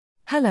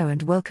Hello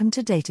and welcome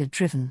to Data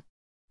Driven,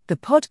 the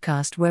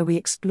podcast where we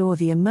explore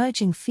the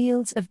emerging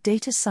fields of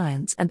data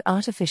science and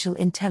artificial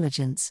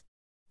intelligence.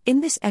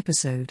 In this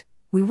episode,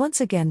 we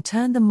once again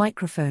turn the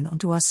microphone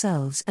onto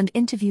ourselves and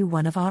interview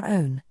one of our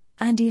own,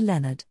 Andy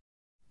Leonard.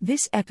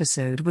 This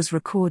episode was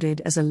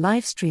recorded as a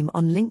live stream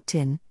on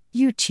LinkedIn,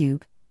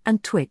 YouTube,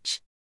 and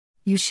Twitch.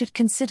 You should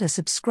consider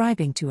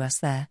subscribing to us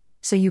there,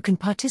 so you can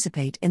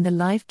participate in the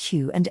live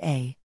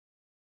Q&A.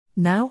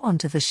 Now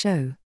onto the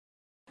show.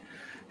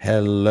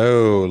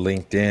 Hello,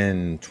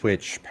 LinkedIn,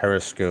 Twitch,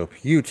 Periscope,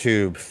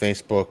 YouTube,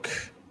 Facebook,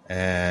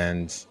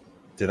 and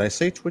did I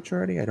say Twitch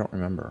already? I don't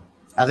remember.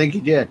 I think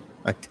you did.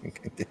 I think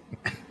I did.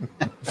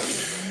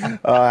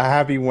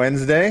 Happy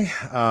Wednesday.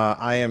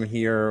 I am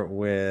here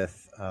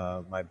with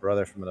my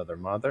brother from another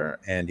mother,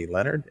 Andy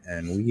Leonard,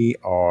 and we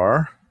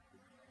are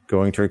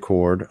going to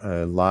record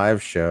a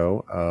live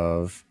show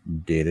of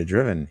Data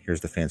Driven.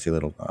 Here's the fancy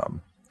little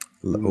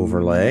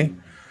overlay.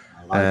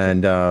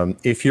 And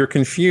if you're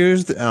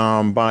confused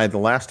by the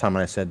last time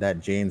I said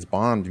that James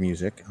Bond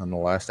music on the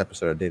last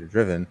episode of Data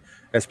Driven,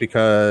 that's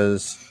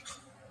because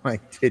I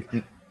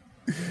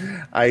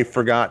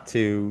forgot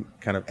to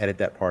kind of edit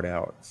that part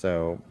out.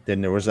 So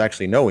then there was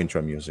actually no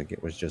intro music.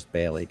 It was just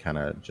Bailey kind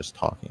of just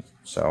talking.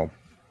 So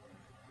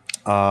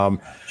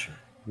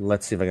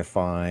let's see if I can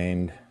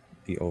find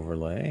the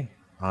overlay.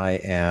 I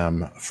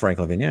am Frank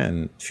Lavinia,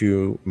 and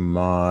to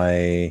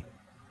my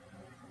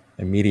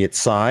immediate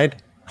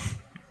side,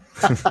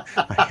 I'm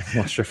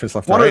not sure if it's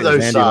left. One of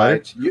those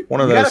sides.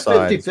 One of those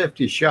sides. You got a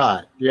 50-50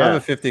 shot. Yeah. I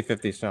have a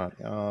 50-50 shot.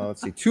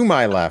 Let's see. To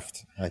my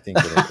left, I think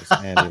it is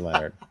Andy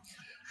Leonard.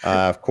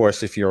 Of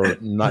course, if you're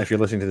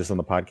listening to this on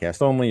the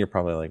podcast only, you're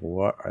probably like,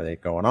 what are they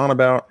going on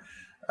about?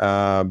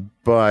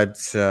 But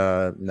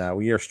no,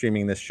 we are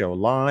streaming this show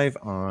live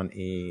on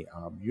a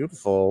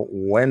beautiful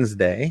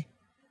Wednesday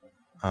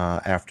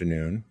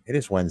afternoon. It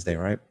is Wednesday,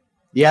 right?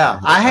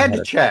 Yeah, I had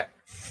to check.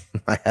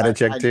 I had to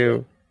check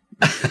too.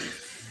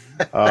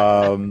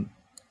 And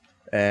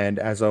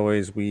as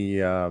always,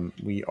 we'll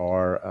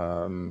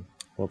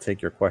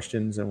take your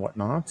questions and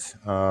whatnot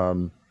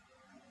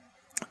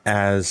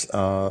as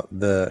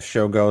the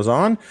show goes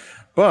on.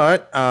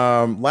 But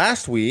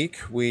last week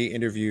we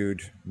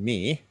interviewed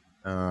me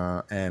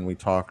and we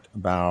talked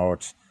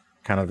about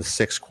kind of the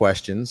 6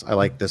 questions. I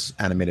like this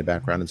animated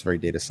background. It's very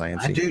data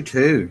sciencey. I do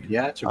too.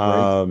 Yeah, it's a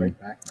great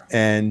background.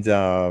 And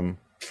the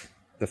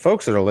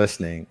folks that are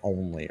listening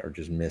only are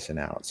just missing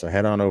out. So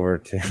head on over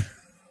to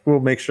we'll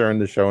make sure in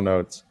the show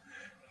notes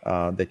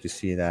that you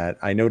see that.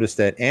 I noticed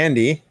that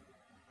Andy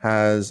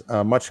has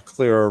a much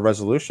clearer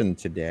resolution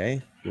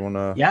today. You want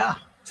to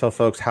tell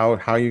folks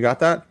how you got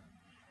that?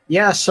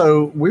 Yeah,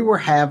 so we were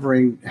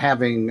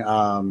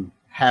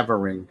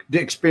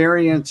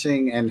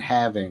experiencing and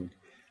having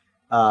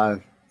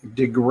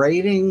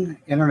degrading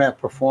internet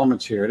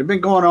performance here. It had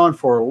been going on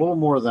for a little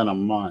more than a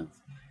month.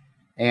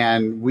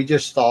 And we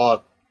just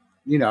thought,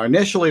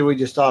 initially we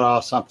just thought,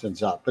 oh,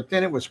 something's up. But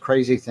then it was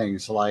crazy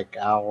things like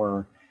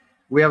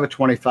we have a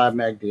 25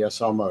 meg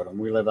DSL modem.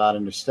 We live out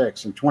in the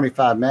sticks, and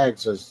 25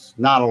 megs is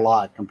not a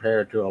lot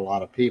compared to a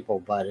lot of people,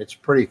 but it's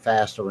pretty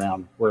fast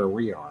around where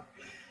we are.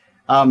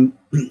 And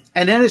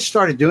then it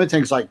started doing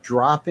things like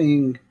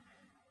dropping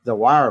the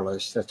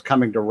wireless that's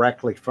coming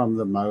directly from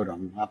the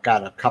modem. I've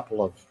got a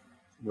couple of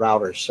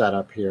routers set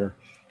up here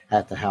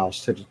at the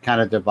house to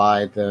kind of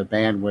divide the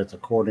bandwidth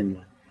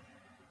accordingly.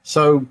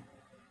 So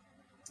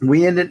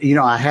we ended,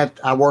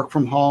 I work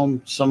from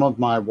home. Some of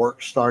my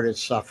work started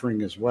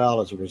suffering as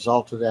well as a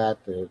result of that.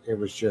 It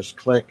was just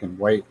click and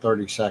wait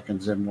 30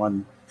 seconds in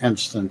one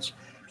instance.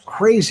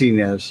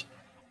 Craziness.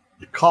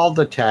 Called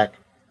the tech.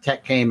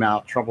 Tech came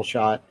out,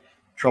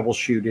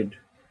 troubleshooted,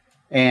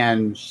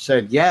 and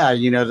said, yeah,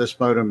 this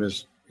modem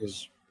is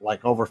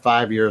like over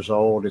 5 years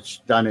old. It's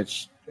done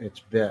its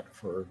bit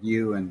for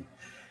you and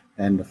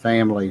the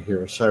family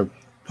here. So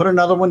put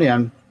another one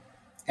in.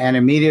 And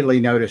immediately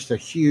noticed a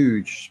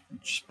huge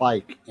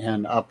spike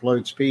in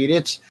upload speed.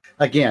 It's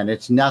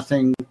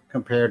nothing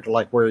compared to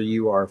like where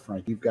you are,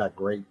 Frank. You've got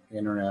great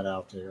internet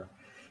out there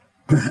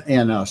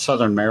in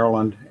Southern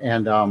Maryland.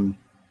 And,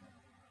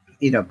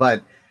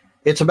 but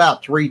it's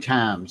about 3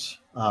 times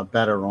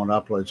better on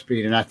upload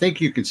speed. And I think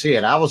you can see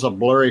it. I was a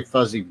blurry,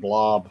 fuzzy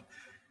blob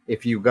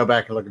if you go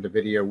back and look at the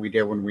video we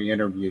did when we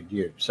interviewed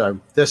you. So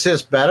this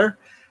is better.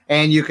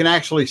 And you can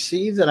actually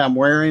see that I'm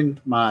wearing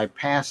my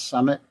Past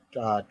Summit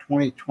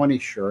 2020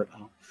 shirt.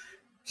 I'll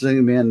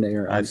zoom in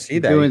there. I see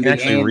that. You can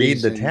actually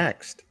read the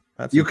text.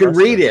 That's you impressive.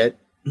 Can read it.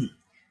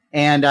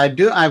 And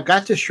I've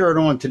got this shirt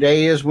on.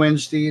 Today is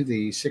Wednesday,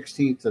 the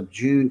 16th of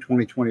June,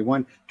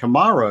 2021.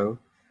 Tomorrow,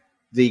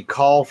 the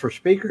call for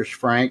speakers,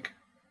 Frank,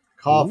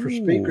 for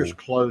speakers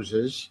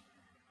closes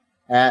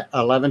at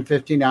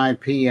 11:59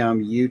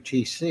 p.m.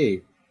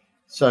 UTC.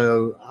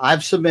 So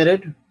I've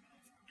submitted.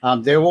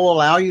 They will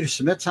allow you to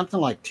submit something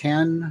like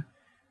 10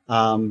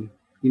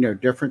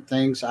 different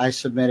things. I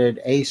submitted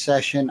a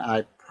session.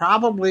 I'm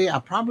probably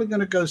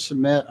going to go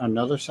submit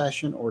another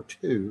session or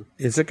 2.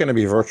 Is it going to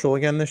be virtual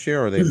again this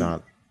year, or are they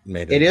not?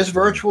 made It it. is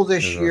virtual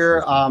this It is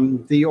year. virtual.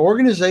 The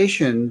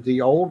organization,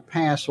 the old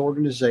pass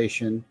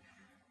organization,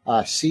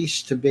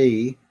 ceased to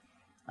be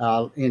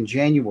in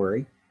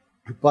January,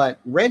 but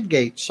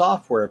Redgate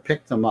Software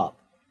picked them up.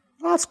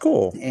 Oh, that's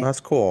cool. And, That's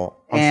cool.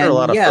 I'm sure a and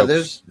lot of yeah,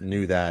 folks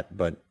knew that,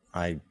 but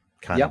I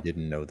kind of yep.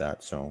 didn't know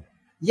that. So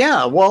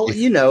Yeah, well, if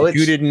you know, you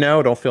it's didn't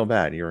know, don't feel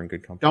bad. You're in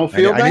good company. don't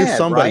feel I knew bad,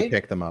 somebody right?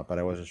 picked them up, but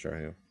I wasn't sure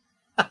who.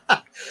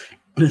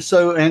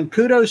 So, and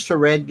kudos to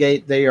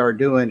Redgate. They are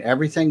doing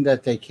everything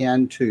that they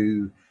can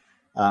to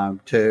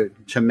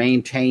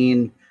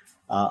maintain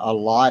a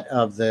lot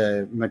of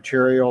the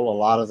material, a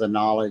lot of the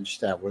knowledge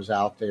that was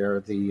out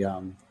there,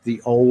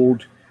 the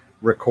old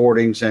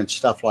recordings and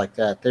stuff like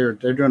that. They're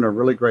doing a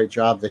really great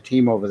job. The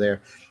team over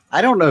there.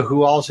 I don't know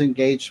who all's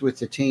engaged with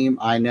the team.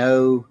 I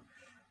know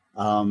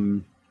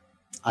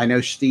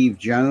Steve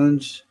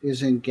Jones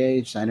is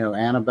engaged. I know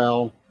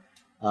Annabelle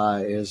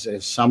is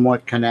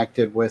somewhat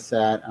connected with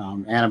that.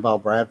 Annabelle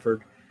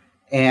Bradford,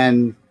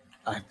 and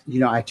I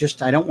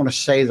don't want to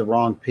say the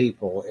wrong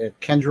people.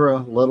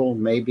 Kendra Little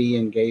may be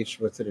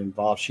engaged with it,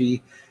 involved.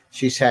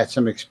 She's had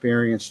some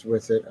experience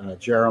with it.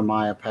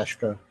 Jeremiah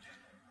Peshka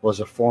was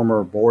a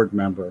former board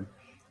member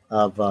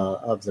of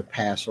the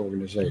PASS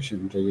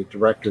organization, the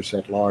directors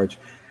at large.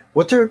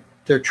 What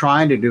they're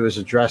trying to do is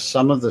address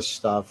some of the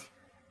stuff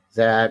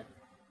that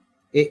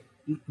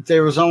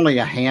there was only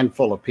a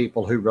handful of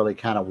people who really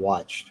kind of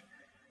watched,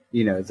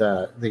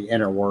 the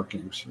inner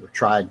workings, or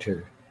tried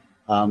to.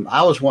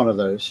 I was one of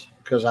those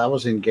because I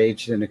was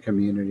engaged in a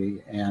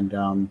community,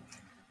 and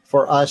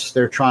for us,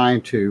 they're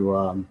trying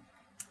to,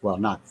 well,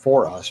 not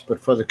for us,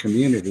 but for the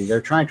community, they're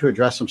trying to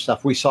address some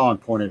stuff we saw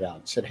and pointed out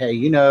and said,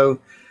 hey,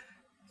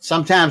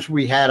 sometimes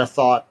we had a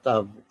thought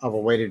of a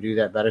way to do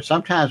that better.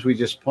 Sometimes we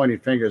just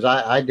pointed fingers.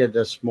 I did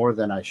this more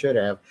than I should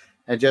have,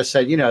 and just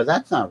said,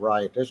 that's not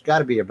right. There's got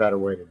to be a better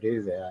way to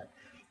do that.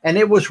 And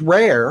it was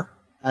rare.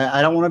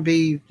 I don't want to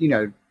be,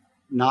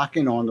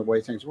 knocking on the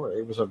way things were.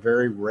 It was a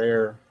very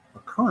rare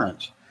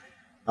occurrence.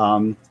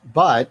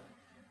 But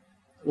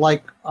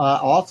like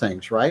all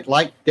things, right?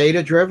 Like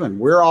data driven,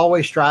 we're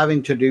always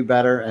striving to do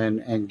better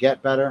and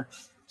get better.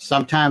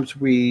 Sometimes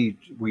we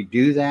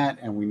do that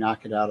and we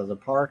knock it out of the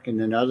park. And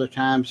then other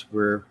times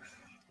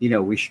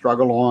we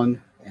struggle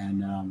on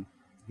and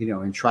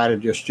try to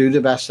just do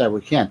the best that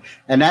we can.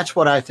 And that's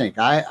what I think.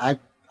 I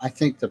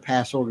think the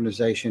PASS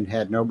organization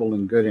had noble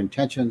and good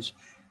intentions,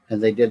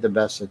 and they did the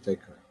best that they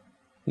could.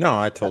 No,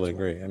 I totally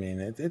agree. I mean,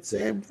 it's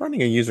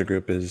running a user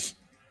group can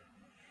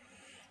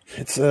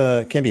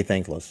be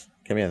thankless.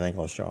 Can be a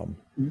thankless job.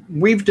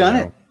 We've done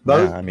it.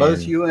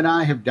 Both you and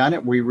I have done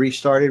it. We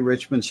restarted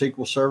Richmond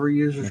SQL Server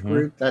Users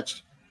Group.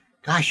 That's,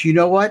 gosh, you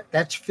know what?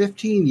 That's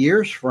 15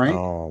 years, Frank.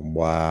 Oh,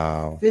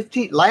 wow.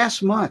 15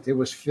 last month. It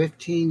was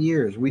 15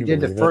 years. We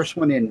did the first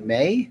one in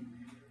May.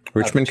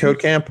 Richmond Code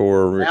Camp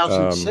or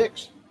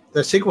 2006.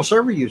 The SQL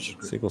Server Users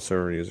Group. SQL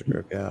Server User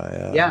Group.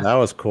 Yeah. That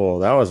was cool.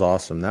 That was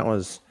awesome. That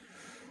was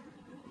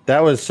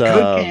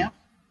Code Camp.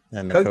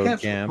 And the Code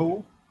Camp was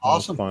cool.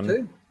 Awesome fun.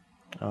 too.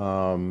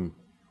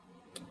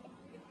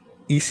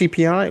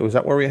 ECPI, was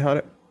that where we had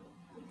it?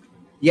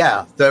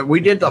 Yeah, we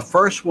did the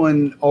first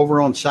one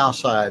over on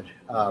Southside,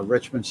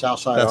 Richmond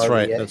Southside. That's RVA.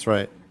 right. That's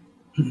right.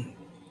 And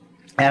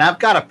I've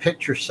got a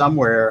picture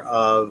somewhere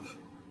of,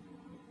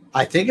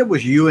 I think it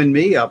was you and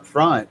me up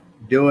front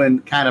doing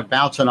kind of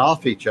bouncing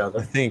off each I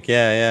other. think,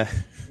 yeah.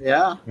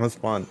 Yeah, It was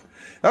fun.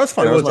 That was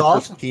fun. It It was was my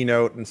awesome. first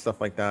keynote and stuff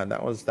like that.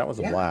 That was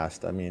a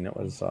blast. I mean, it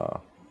was.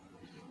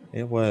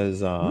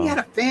 We had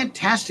a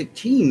fantastic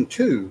team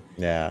too.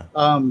 Yeah.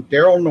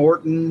 Daryl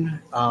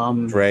Norton.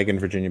 Greg in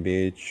Virginia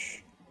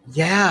Beach.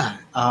 Yeah.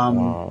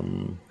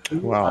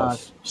 Who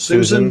else?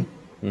 Susan.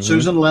 Mhm.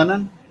 Susan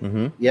Lennon.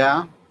 Mm-hmm.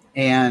 Yeah.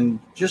 And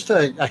just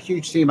a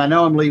huge team. I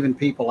know I'm leaving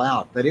people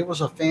out, but it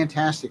was a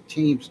fantastic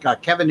team. It's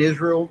got Kevin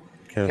Israel,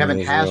 Kevin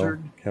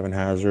Hazard. Kevin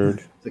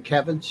Hazard. The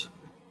Kevins.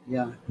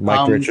 Yeah.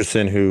 Mike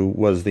Richardson, who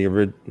was the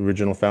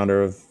original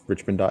founder of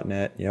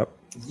Richmond.net. Yep.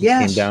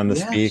 Yes. Came down to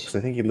speak. So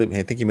I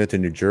think he moved to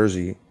New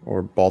Jersey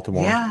or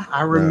Baltimore. Yeah,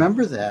 I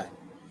remember that.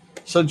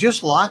 So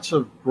just lots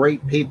of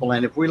great people.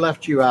 And if we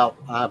left you out,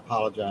 I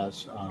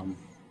apologize.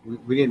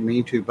 We didn't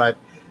mean to, but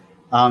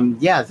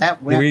that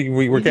went.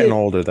 We were getting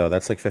older though.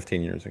 That's like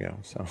 15 years ago.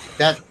 So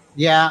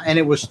and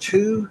it was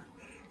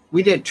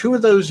we did 2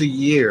 of those a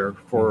year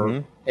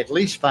for at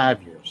least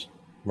 5 years.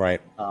 Right.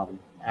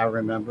 I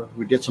remember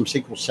we did some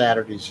SQL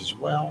Saturdays as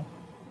well.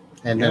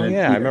 And then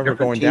I remember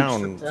going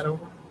down. took that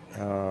over.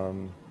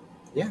 And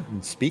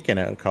speaking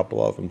at a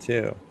couple of them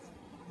too.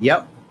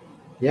 Yep.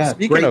 Yeah.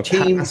 Speaking great of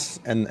team. PASS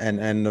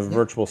and the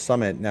virtual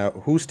summit, now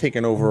who's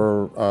taking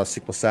over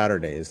SQL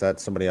Saturday? Is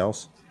that somebody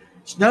else?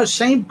 No,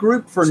 same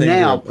group for Same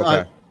now. group,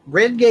 okay.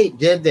 Redgate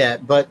did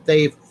that, but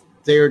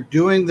they're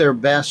doing their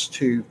best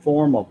to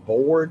form a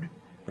board.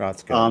 Oh,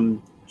 that's good.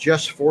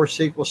 Just for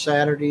SQL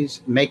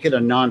Saturdays, make it a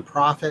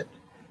nonprofit.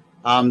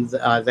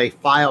 They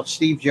filed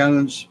Steve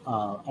Jones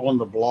on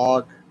the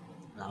blog.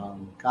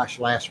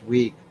 Last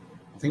week,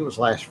 I think it was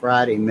last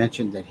Friday,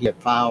 mentioned that he had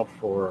filed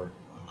for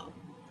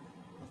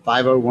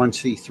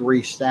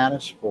 501c3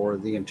 status for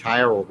the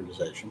entire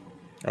organization.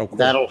 Oh, cool.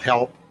 That'll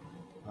help,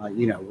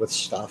 with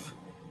stuff.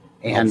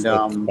 And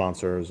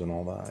sponsors and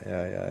all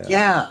that.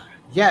 Yeah.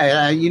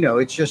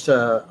 It's just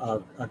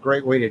a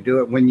great way to do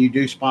it. When you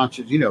do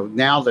sponsors,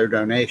 now they're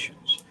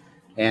donations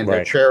and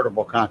they're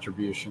charitable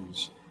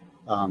contributions.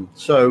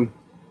 So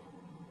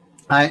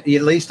at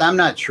least I'm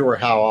not sure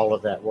how all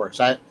of that works.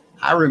 I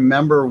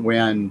remember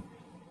when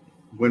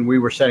we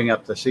were setting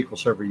up the SQL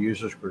Server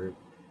Users Group,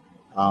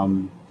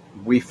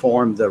 we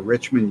formed the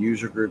Richmond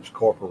User Groups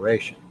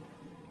Corporation.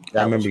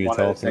 I remember you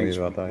talking me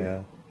about that,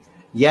 yeah.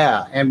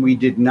 Yeah, and we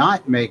did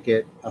not make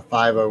it a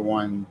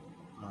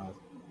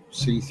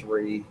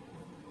 501c3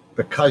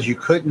 because you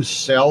couldn't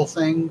sell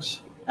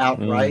things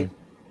outright.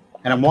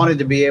 And I wanted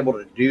to be able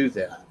to do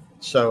that.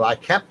 So I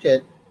kept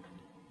it.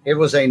 It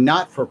was a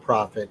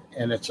not-for-profit,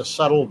 and it's a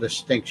subtle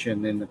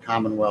distinction in the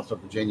Commonwealth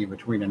of Virginia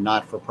between a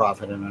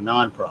not-for-profit and a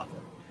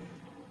non-profit.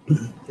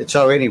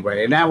 So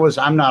anyway, and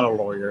I'm not a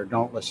lawyer.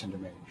 Don't listen to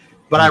me.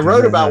 But I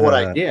wrote about what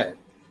I did,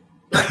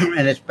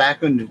 and it's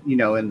back in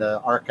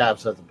the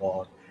archives of the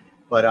blog.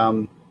 But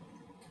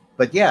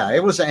yeah,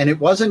 it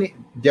wasn't.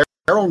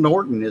 Daryl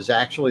Norton is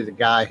actually the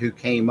guy who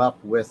came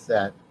up with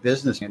that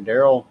business. And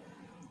Daryl,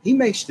 he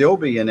may still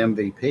be an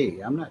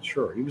MVP. I'm not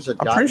sure. He was a.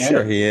 I'm pretty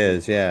sure he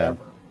is. Yeah.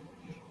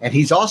 And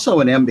he's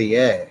also an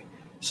MBA.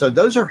 So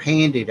those are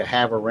handy to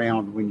have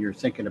around when you're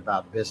thinking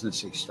about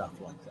businessy stuff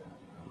like that.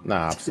 No,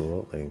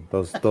 absolutely.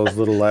 Those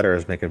little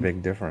letters make a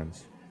big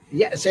difference.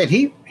 Yes, and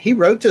he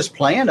wrote this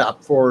plan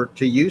up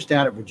to use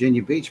down at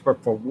Virginia Beach,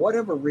 but for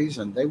whatever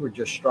reason, they were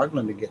just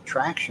struggling to get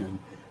traction.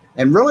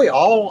 And really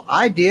all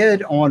I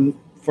did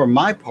for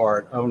my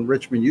part on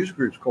Richmond User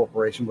Groups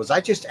Corporation was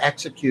I just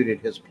executed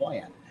his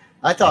plan.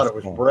 I thought it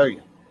was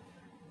brilliant.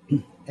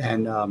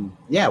 And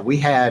we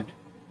had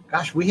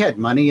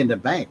money in the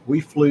bank.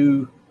 We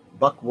flew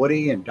Buck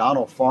Woody and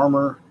Donald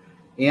Farmer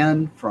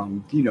in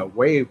from,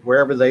 way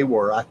wherever they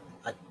were. I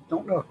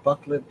don't know if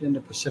Buck lived in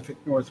the Pacific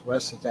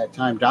Northwest at that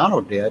time.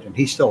 Donald did, and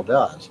he still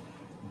does.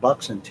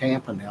 Buck's in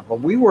Tampa now. But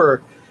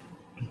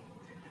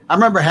I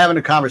remember having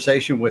a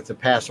conversation with the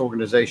past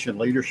organization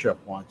leadership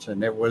once,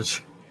 and it was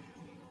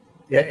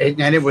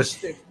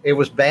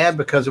bad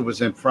because it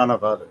was in front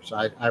of others.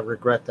 I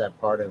regret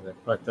that part of it.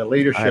 But the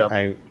leadership,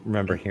 I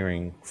remember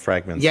hearing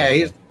fragments.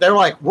 Yeah, they're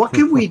like, "What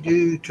can we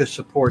do to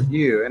support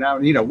you?" And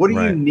what do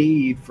you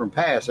need from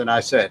past? And I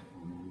said,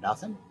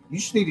 "Nothing. You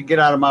just need to get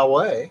out of my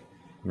way."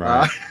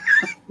 Right.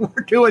 We're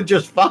doing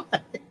just fine.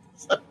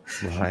 So,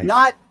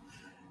 not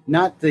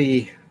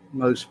the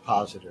most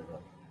positive of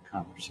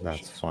conversations.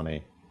 That's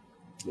funny.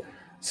 Yeah.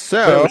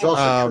 So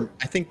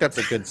I think that's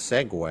a good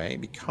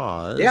segue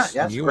because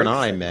you and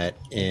I met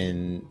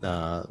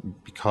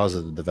because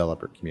of the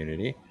developer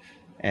community.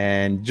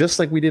 And just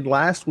like we did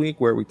last week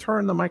where we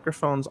turned the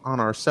microphones on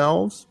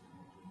ourselves,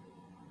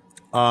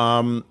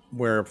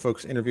 where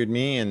folks interviewed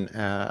me and,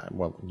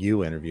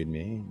 you interviewed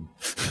me.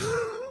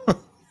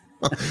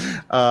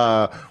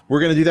 We're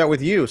going to do that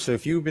with you. So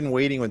if you've been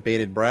waiting with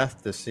bated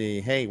breath to see,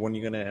 hey, when are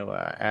you going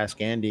to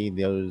ask Andy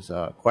those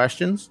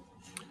questions?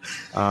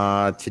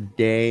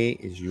 Today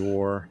is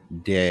your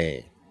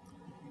day.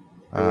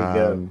 There we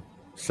go.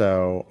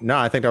 So no,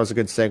 I think that was a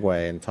good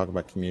segue and talk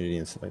about community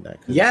and stuff like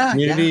that.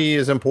 Community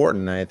is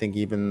important. I think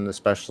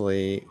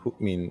especially,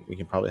 we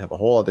can probably have a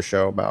whole other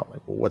show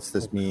about what's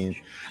this mean.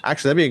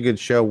 Actually, that'd be a good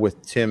show with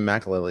Tim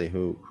McAlilly,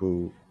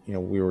 who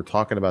we were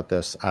talking about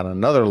this on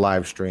another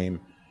live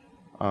stream.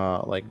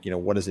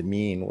 What does it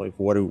mean? Like,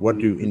 what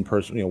do in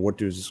person? What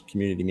does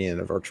community mean in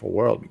a virtual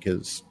world?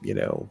 Because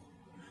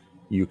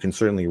you can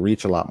certainly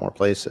reach a lot more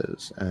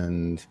places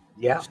and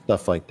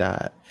stuff like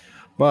that.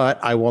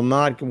 But I will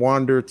not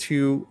wander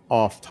too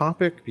off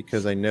topic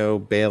because I know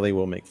Bailey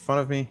will make fun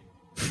of me.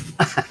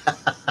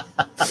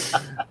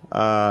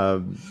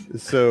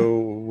 So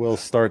we'll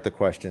start the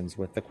questions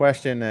with the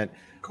question that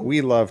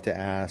we love to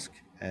ask,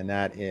 and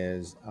that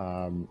is,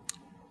 how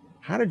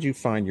did you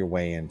find your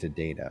way into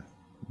data?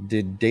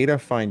 Did data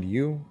find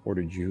you, or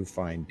did you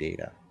find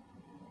data?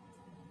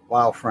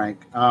 Wow,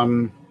 Frank.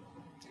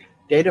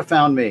 Data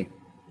found me.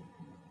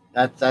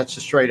 That's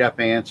a straight up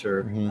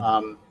answer.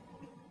 Mm-hmm.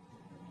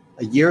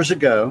 Years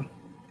ago,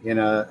 in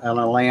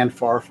a land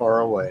far,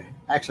 far away,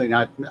 actually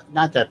not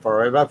that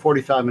far away, about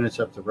 45 minutes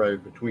up the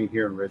road between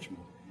here and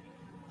Richmond,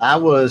 I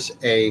was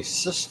a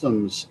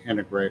systems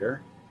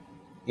integrator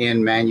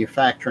in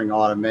manufacturing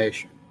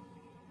automation.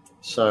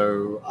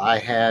 So I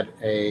held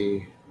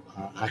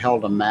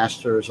a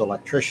master's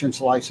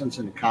electrician's license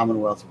in the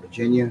Commonwealth of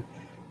Virginia,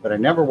 but I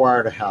never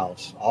wired a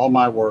house. All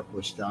my work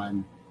was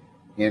done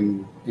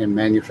in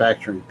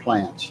manufacturing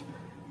plants,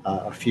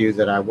 a few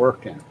that I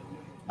worked in.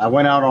 I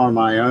went out on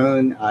my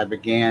own. I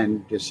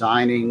began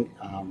designing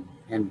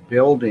and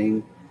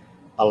building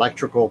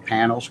electrical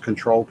panels,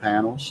 control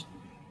panels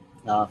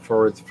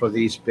for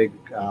these big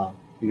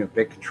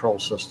control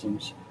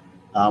systems.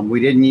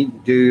 We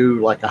didn't do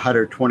like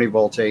 120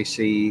 volts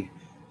AC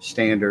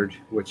standard,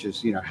 which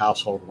is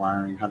household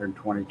wiring,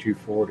 120,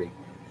 240.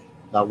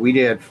 We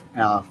did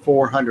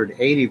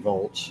 480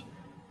 volts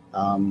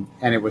and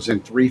it was in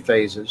 3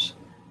 phases.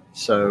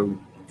 So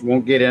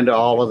won't get into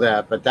all of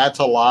that, but that's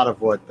a lot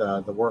of what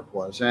the work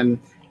was. And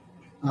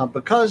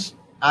because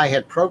I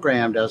had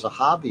programmed as a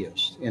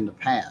hobbyist in the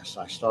past,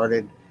 I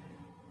started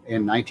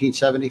in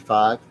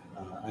 1975.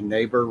 A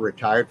neighbor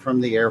retired from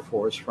the Air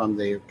Force, from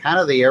the kind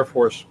of the Air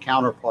Force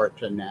counterpart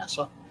to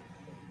NASA.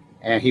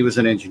 And he was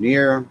an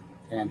engineer,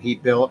 and he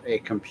built a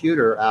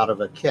computer out of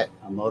a kit,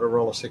 a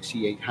Motorola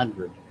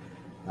 6800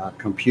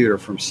 computer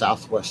from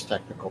Southwest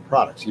Technical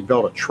Products. He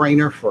built a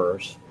trainer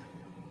first,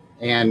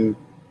 and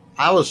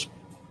I was,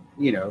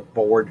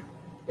 bored.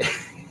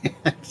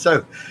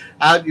 So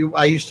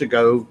I used to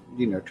go,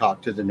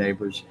 talk to the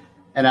neighbors.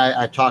 And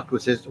I talked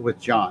with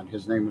John.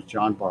 His name was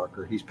John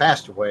Barker. He's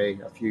passed away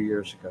a few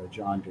years ago,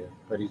 John did,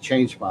 but he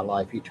changed my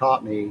life. He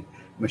taught me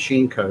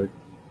machine code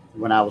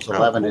when I was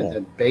 11 cool. and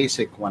then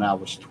BASIC when I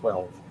was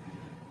 12,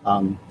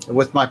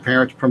 with my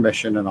parents'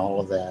 permission and all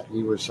of that.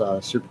 He was a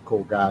super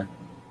cool guy.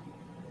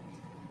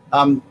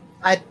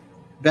 I'd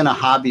been a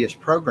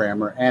hobbyist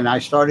programmer, and I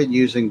started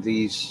using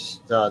the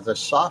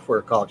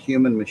software called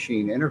Human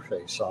Machine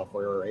Interface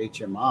Software, or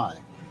HMI.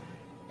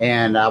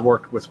 And I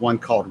worked with one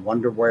called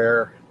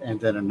Wonderware, and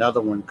then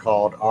another one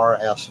called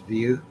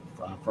RSView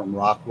from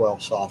Rockwell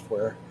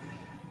Software.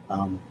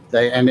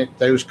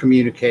 Those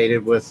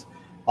communicated with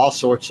all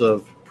sorts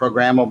of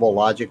programmable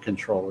logic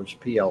controllers,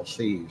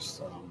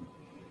 PLCs.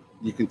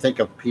 You can think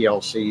of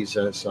PLCs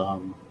as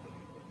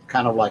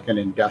kind of like an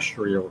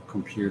industrial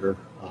computer.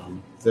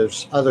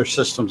 There's other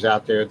systems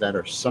out there that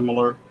are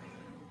similar,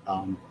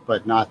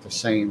 but not the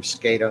same.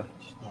 SCADA,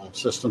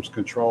 Systems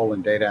Control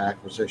and Data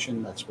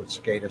Acquisition. That's what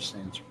SCADA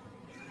stands for.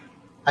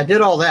 I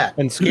did all that.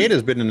 And SCADA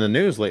has been in the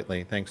news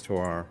lately, thanks to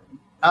our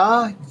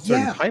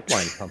certain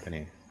pipeline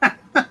company.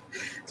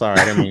 Sorry,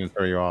 I didn't mean to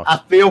throw you off. I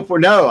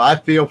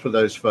feel for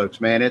those folks,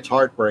 man. It's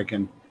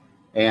heartbreaking,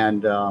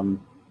 and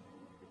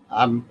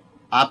I'm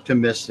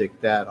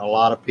optimistic that a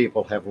lot of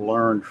people have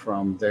learned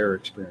from their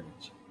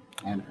experience.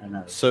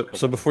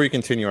 So before you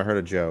continue, I heard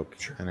a joke,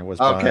 and it was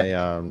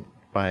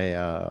by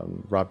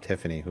Rob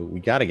Tiffany, who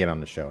we got to get on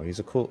the show. He's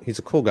a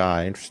cool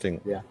guy. Interesting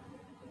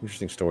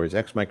stories.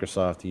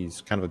 Ex-Microsoft. He's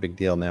kind of a big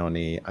deal now in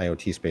the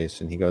IoT space.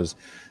 And he goes,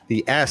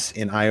 the S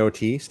in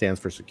IoT stands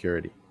for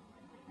security.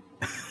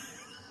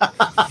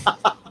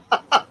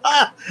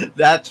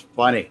 That's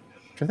funny.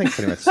 Which I think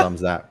pretty much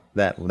sums that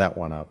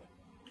one up.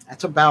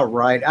 That's about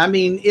right. I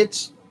mean,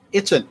 it's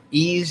an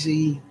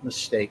easy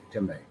mistake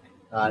to make,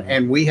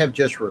 and we have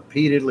just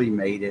repeatedly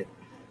made it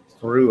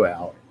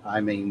throughout.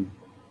 I mean,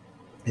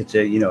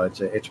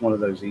 it's one of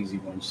those easy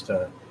ones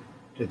to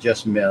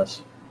just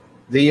miss.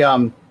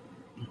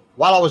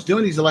 While I was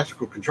doing these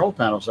electrical control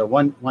panels,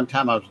 one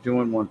time I was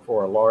doing one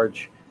for a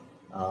large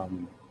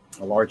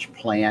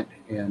plant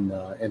in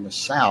the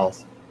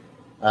South,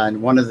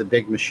 and one of the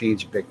big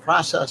machines, big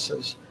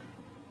processes,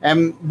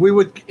 and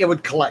it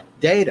would collect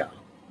data.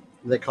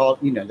 They'd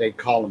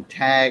call them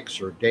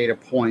tags or data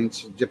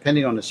points,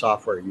 depending on the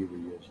software you were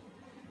using,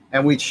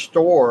 and we'd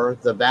store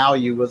the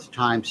value with a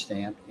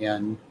timestamp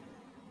in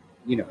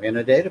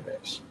a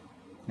database.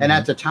 And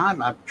at the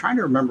time, I'm trying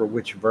to remember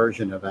which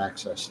version of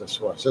Access this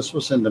was. This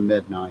was in the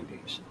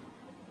mid-90s.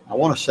 I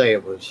want to say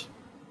it was,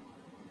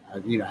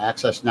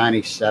 Access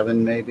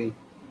 97 maybe.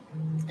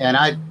 And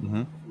I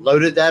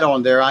loaded that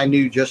on there. I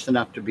knew just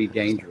enough to be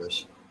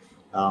dangerous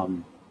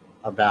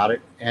about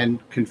it, and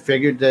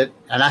configured it.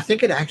 And I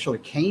think it actually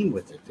came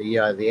with it. The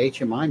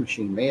HMI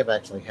machine may have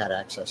actually had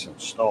Access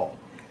installed.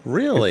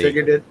 Really?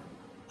 Configured it.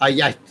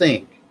 I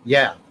think.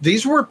 Yeah.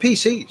 These were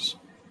PCs.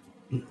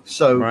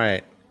 So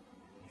right.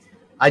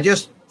 I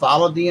just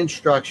followed the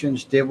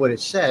instructions, did what it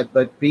said,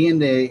 but being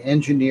the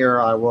engineer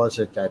I was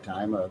at that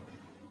time,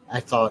 I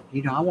thought,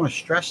 I want to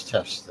stress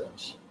test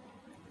this.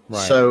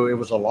 Right. So it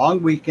was a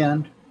long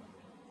weekend,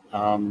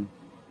 and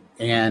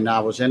I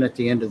was in at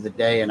the end of the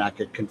day, and I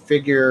could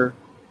configure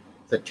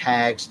the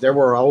tags. There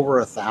were over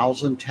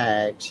 1,000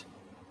 tags,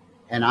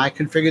 and I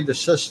configured the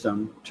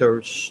system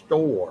to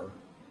store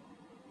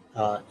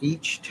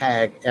each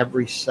tag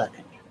every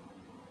second.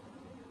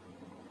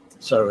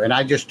 So, and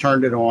I just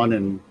turned it on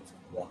and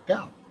walked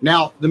out.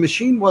 Now, the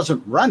machine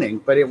wasn't running,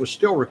 but it was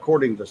still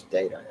recording this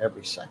data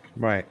every second.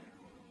 Right.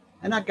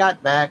 And I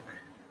got back,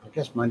 I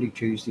guess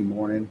Tuesday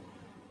morning,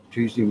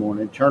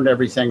 turned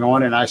everything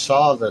on, and I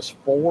saw this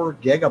 4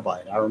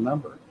 gigabyte. I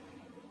remember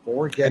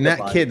 4 gigabyte. And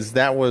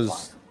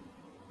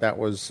that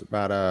was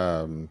about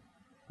a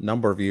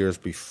number of years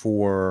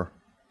before.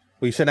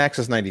 Well, you said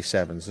Access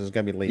 97, so this is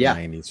going to be late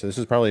 90s. So this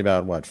is probably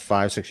about,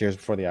 5-6 years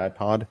before the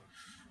iPod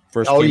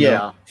first came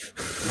out?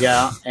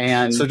 Yeah.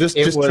 And so just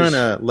trying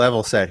to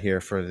level set here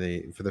for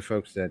the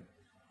folks that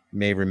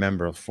may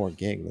remember 4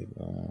 gig.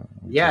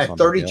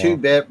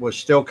 32-bit was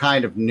still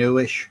kind of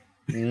newish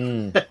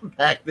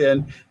back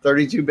then.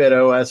 32-bit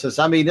OSs.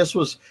 I mean,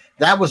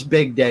 that was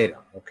big data.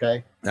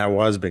 Okay, that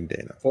was big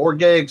data. 4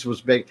 gigs was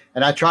big,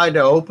 and I tried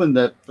to open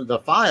the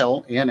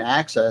file in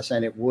Access,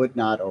 and it would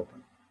not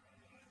open.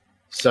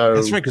 So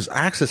that's right, because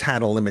Access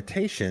had a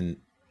limitation.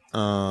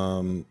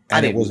 And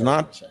it was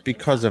not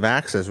because of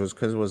Access; it was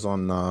because it was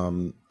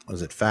on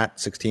was it Fat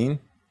 16?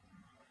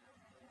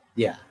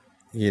 Yeah.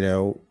 You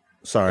know,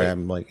 sorry,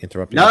 I'm like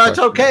interrupting. No, it's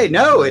okay.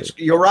 No,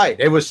 you're right.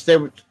 There was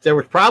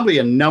probably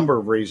a number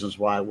of reasons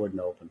why it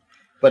wouldn't open,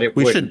 but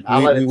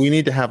we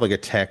need to have like a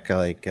tech,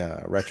 like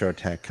retro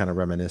tech kind of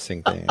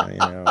reminiscing thing, you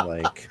know,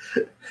 like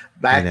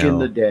back in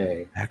the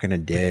day,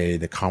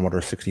 the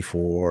Commodore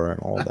 64 and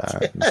all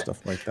that and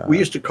stuff like that. We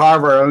used to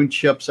carve our own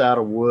chips out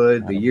of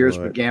wood. The years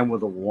began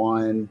with a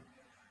 1.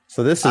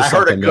 So this is I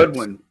heard a good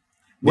one.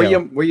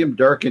 William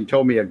Durkin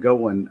told me a good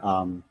one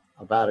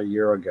about a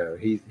year ago.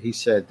 He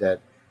said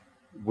that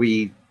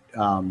we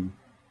couldn't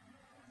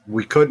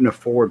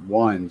afford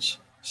 1s,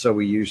 so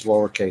we used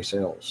lowercase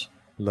L's.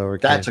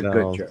 That's a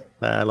good joke.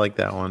 I like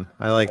that one.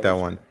 That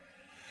one.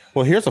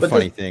 Well, here's a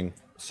funny thing.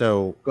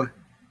 So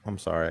I'm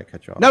sorry I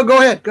cut you off. No, go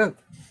ahead. Go.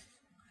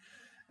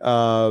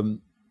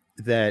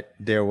 That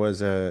there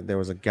was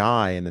a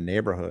guy in the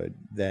neighborhood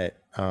that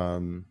I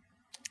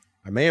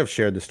may have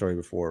shared the story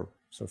before,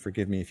 so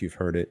forgive me if you've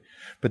heard it.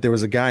 But there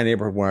was a guy in the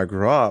neighborhood where I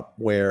grew up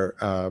where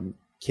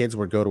kids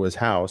would go to his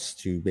house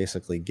to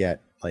basically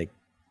get like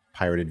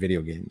pirated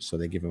video games. So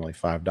they give him like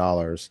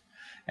 $5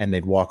 and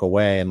they'd walk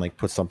away and like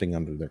put something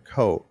under their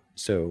coat.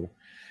 So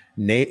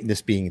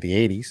this being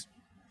the 80s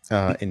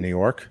in New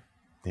York,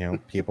 you know,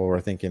 people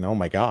were thinking, oh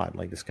my God,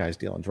 like this guy's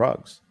dealing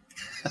drugs.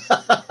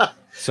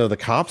 So the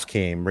cops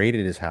came,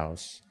 raided his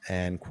house,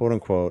 and quote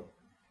unquote,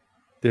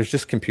 there's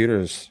just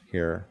computers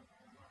here.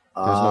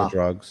 There's no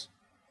drugs.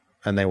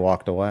 And they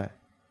walked away.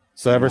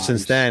 So ever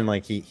since then,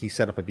 like he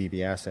set up a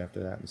BBS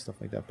after that and stuff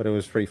like that. But it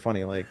was pretty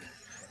funny. Like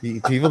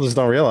people just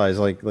don't realize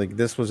like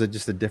this was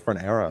just a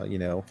different era, you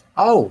know?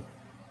 Oh,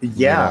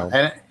 yeah. You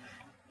know?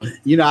 And,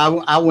 you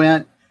know, I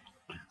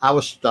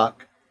was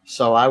stuck.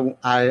 So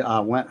I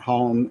went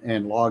home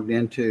and logged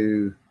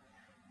into,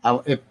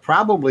 it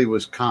probably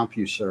was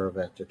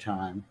CompuServe at the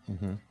time,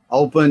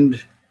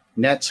 opened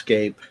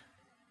Netscape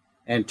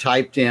and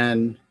typed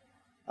in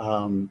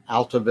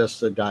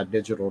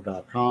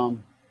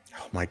altavista.digital.com.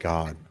 Oh my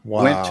God.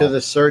 Wow. Went to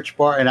the search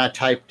bar and I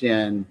typed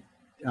in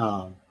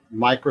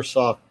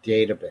Microsoft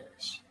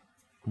database.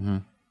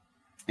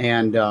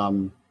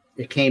 And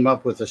it came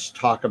up with this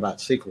talk about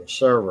SQL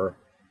Server.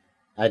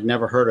 I'd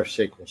never heard of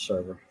SQL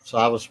Server. So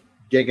I was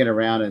digging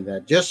around in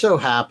that. Just so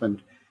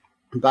happened,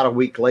 about a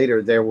week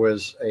later, there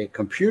was a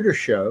computer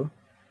show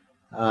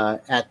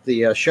at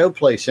the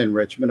Showplace in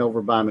Richmond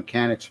over by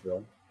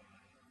Mechanicsville.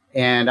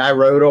 And I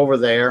rode over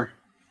there.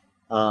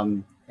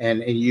 And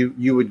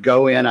you would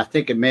go in. I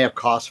think it may have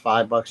cost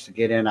 $5 to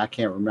get in. I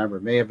can't remember.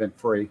 It may have been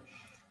free.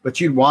 But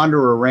you'd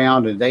wander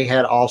around, and they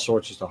had all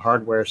sorts of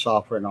hardware,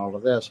 software, and all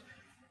of this.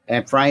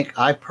 And Frank,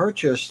 I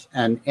purchased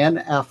an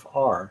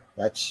NFR,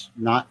 that's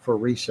not for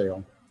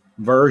resale,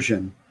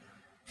 version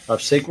of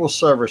SQL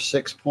Server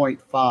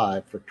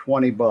 6.5 for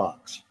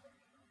 $20.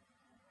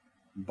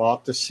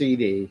 Bought the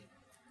CD,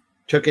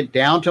 took it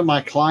down to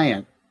my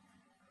client,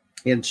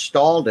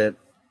 installed it,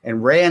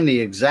 and ran the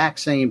exact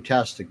same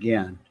test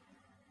again.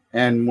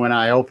 And when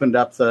I opened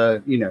up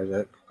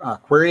the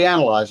query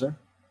analyzer,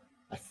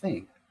 I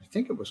think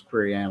it was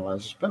query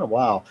analyzer. It's been a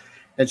while.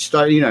 And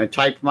started,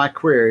 typed my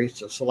query,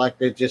 so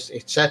selected,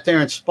 it sat there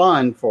and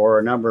spun for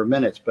a number of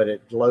minutes, but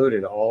it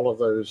loaded all of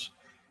those,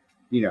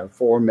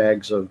 4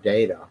 megs of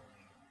data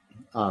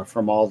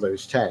from all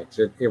those tags.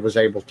 It was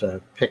able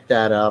to pick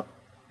that up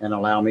and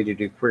allow me to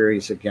do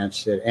queries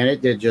against it, and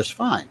it did just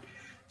fine.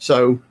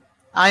 So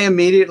I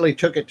immediately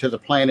took it to the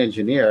plant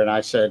engineer and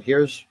I said,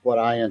 here's what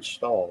I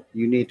installed.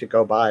 You need to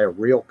go buy a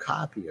real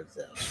copy of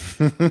this.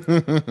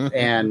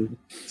 And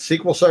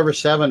SQL Server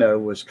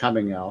 7.0 was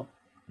coming out.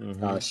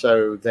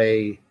 So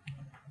they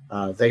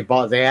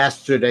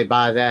asked, should they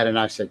buy that? And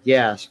I said,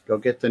 yes, go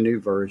get the new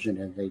version.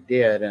 And they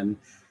did. And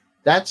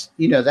that's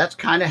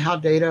kind of how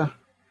data,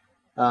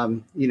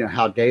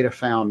 how data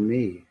found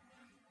me,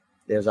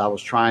 is I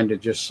was trying to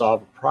just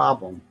solve a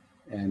problem.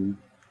 And,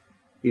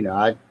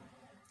 I'm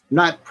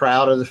not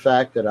proud of the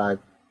fact that I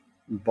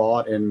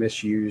bought and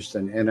misused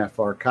an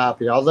NFR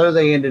copy, although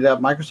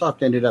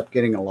Microsoft ended up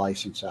getting a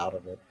license out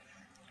of it.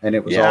 And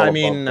it was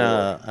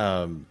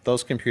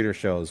those computer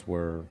shows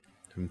were,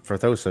 for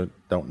those who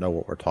don't know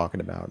what we're talking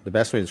about, the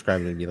best way to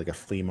describe it would be like a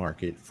flea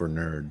market for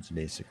nerds,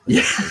 basically.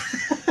 Yeah.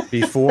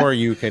 Before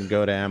you could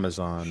go to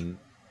Amazon,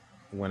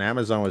 when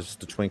Amazon was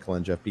just a twinkle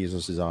in Jeff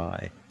Bezos'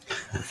 eye,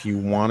 if you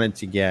wanted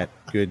to get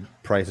good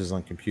prices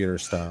on computer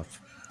stuff,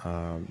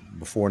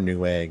 before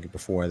Newegg,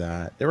 before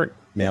that, there were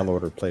mail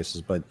order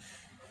places, but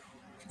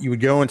you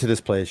would go into this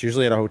place,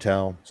 usually at a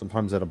hotel,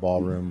 sometimes at a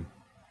ballroom,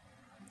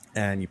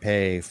 and you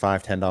pay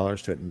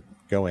 $5-10 to it and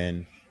go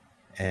in,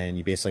 and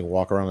you basically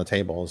walk around the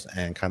tables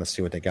and kind of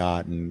see what they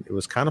got. And it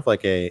was kind of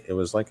like a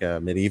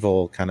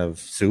medieval kind of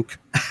souk,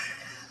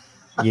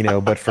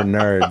 but for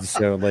nerds.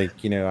 So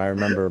I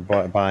remember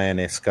buying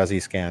a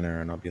SCSI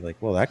scanner, and I'll be like,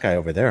 well, that guy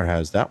over there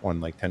has that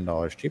one like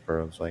 $10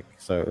 cheaper. I was like,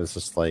 so it was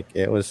just like,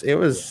 it was.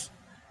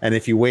 And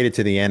if you waited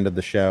to the end of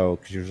the show,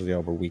 because usually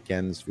over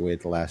weekends, if you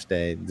waited the last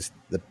day,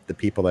 the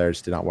people there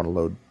just did not want to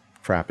load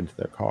crap into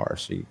their car,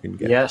 so you can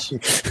get. Yes, so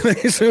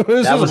it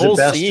was that was the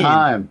best scene.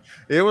 time.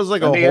 It was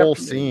like a whole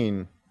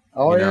scene.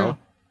 Oh, you yeah.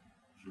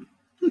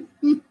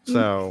 know?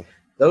 So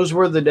Those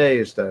were the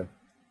days, though.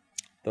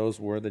 those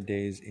were the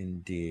days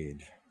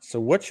indeed. So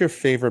what's your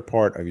favorite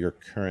part of your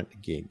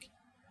current gig?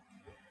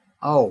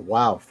 Oh,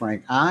 wow,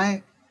 Frank.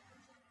 I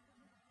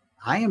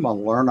am a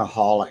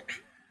learnaholic.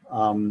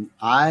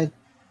 I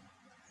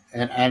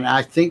and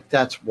I think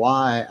that's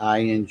why I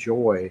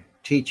enjoy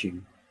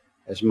teaching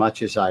as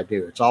much as I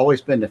do. It's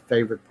always been the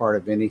favorite part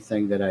of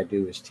anything that I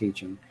do is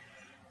teaching.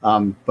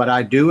 But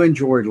I do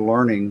enjoy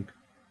learning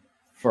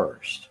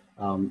first.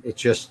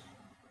 It's just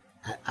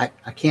I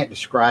can't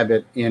describe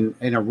it in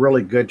a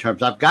really good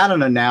terms. I've got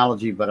an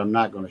analogy, but I'm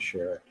not going to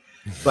share it.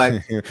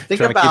 But think Trying to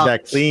keep about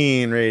that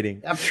clean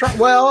rating. I'm trying.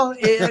 Well,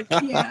 yeah.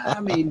 I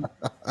mean,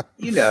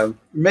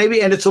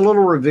 maybe, and it's a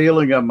little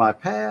revealing of my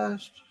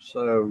past.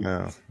 So,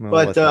 No,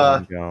 but let that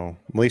one go.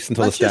 At least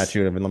until the let's just-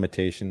 statute of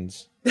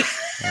limitations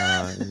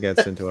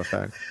gets into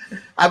effect.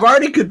 I've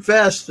already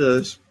confessed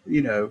to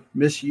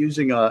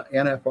misusing a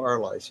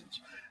NFR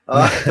license.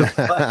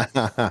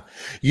 But,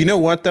 You know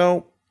what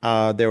though?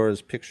 There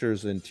was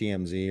pictures in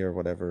TMZ or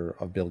whatever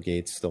of Bill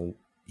Gates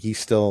he's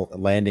still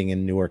landing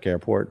in Newark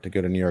Airport to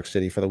go to New York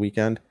City for the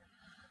weekend.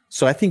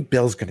 So I think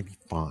Bill's going to be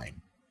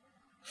fine.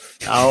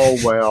 oh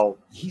well,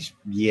 he's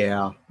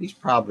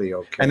probably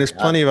okay. And there's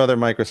plenty of other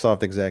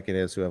Microsoft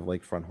executives who have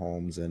lakefront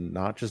homes and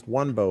not just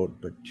one boat,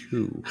 but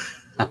two.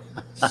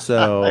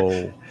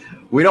 So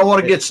we don't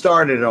want to get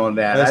started on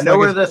that. I know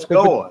where that's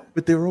going.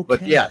 But they're okay.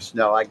 But yes,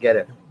 no, I get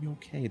it. They'll be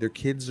okay. Their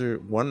kids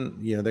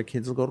their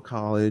kids will go to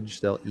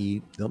college. They'll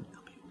eat.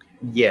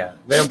 Yeah,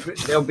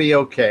 they'll be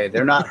okay.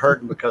 They're not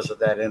hurting because of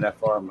that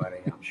NFR money,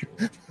 I'm sure.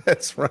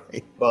 That's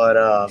right.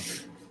 But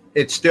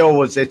it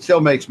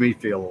still makes me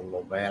feel a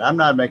little bad. I'm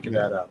not making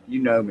that up. You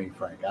know me,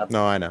 Frank.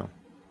 No, I know.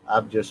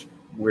 I'm just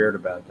weird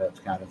about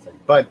that kind of thing.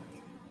 But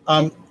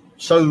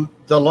so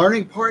the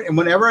learning part, and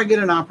whenever I get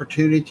an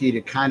opportunity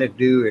to kind of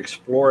do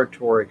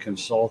exploratory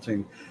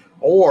consulting,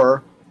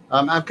 or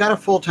I've got a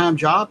full-time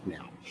job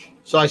now.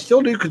 So I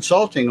still do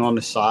consulting on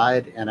the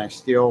side, and I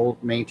still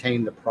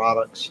maintain the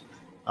products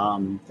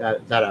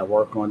that I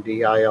work on,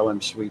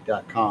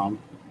 dilmsuite.com.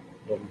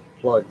 Little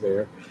plug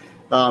there.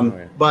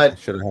 But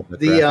should have helped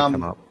the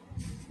come up.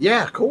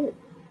 yeah, cool.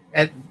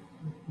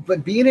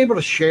 But being able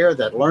to share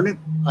that, learning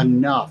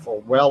enough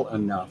or well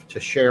enough to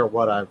share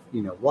what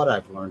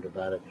I've learned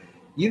about it.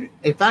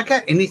 If I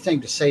got anything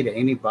to say to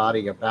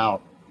anybody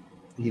about,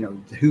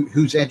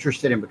 who's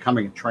interested in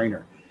becoming a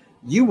trainer,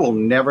 you will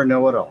never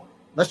know it all.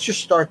 Let's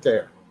just start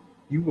there.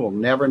 You will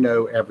never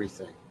know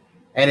everything.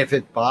 And if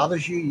it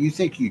bothers you, you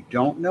think you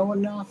don't know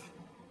enough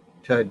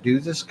to do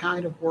this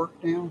kind of work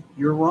now,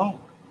 you're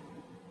wrong.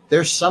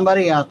 There's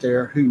somebody out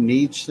there who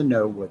needs to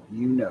know what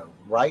you know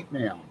right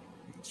now.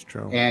 It's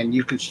true. And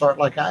you can start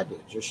like I did.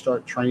 Just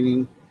start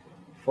training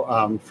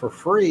for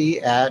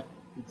free at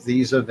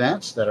these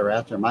events that are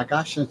out there. My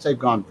gosh, since they've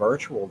gone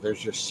virtual,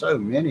 there's just so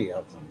many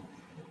of them.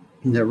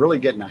 And they're really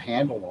getting a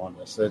handle on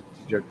this. That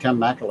Tim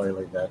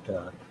McAlealy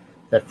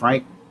that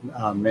Frank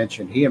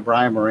mentioned, he and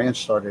Brian Moran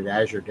started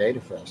Azure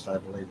Data Fest, I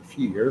believe, a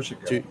few years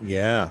ago.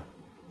 Yeah.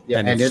 Yeah,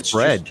 and it's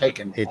spread. Just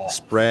taken it off.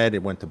 spread.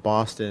 It went to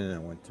Boston.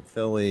 It went to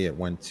Philly. It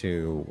went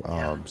to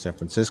San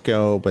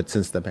Francisco. But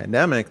since the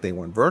pandemic, they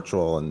went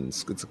virtual, and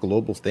it's a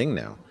global thing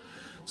now.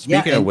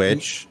 Speaking of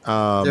which,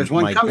 there's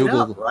one coming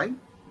up, right?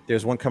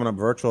 There's one coming up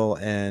virtual,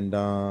 and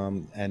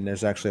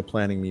there's actually a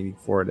planning meeting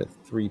for it at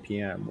 3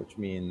 p.m., which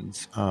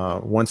means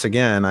once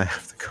again I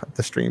have to cut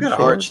the stream. Got a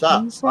hard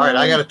stop. All right,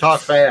 I got to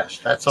talk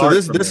fast. That's so hard.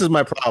 This is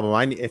my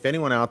problem. If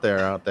anyone out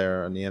there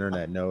on the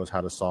internet knows how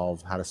to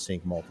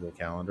sync multiple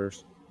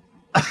calendars,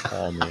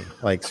 call me.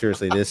 Like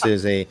seriously, this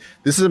is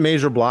a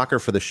major blocker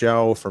for the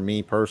show for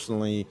me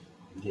personally.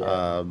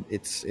 Yeah.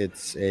 It's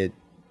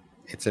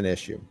an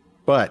issue.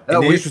 But in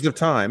the interest of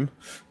time,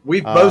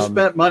 we've both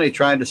spent money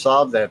trying to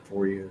solve that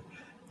for you.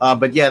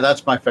 But yeah,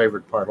 that's my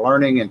favorite part: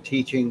 learning and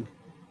teaching,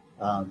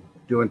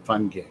 doing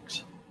fun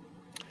gigs.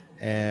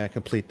 And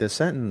complete this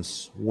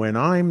sentence: when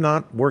I'm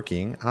not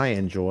working, I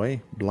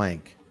enjoy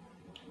blank.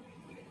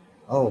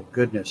 Oh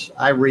goodness,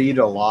 I read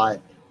a lot.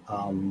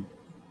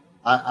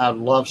 I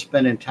love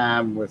spending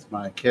time with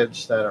my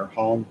kids that are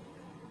home.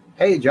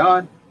 Hey,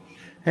 John.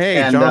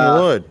 Hey,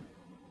 John Wood.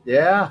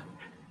 Yeah.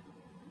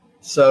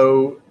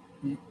 So.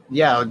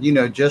 Yeah,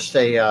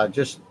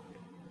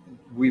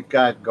 we've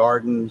got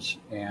gardens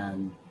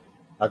and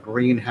a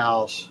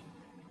greenhouse,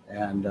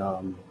 and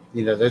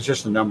there's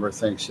just a number of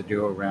things to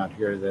do around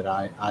here that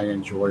I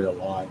enjoy a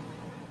lot.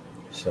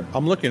 So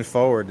I'm looking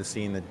forward to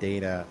seeing the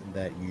data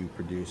that you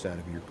produce out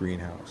of your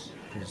greenhouse.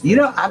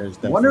 I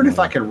wondered if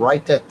I could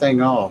write that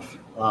thing off.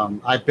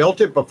 I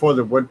built it before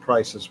the wood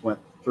prices went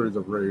through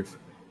the roof,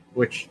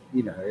 which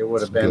it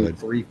would have been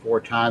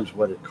 3-4 times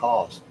what it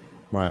cost.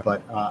 Right.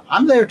 But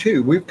I'm there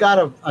too. We've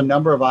got a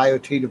number of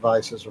IoT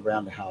devices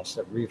around the house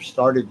that we've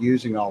started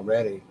using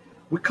already.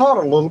 We caught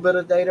a little bit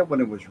of data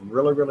when it was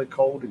really, really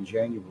cold in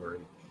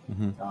January.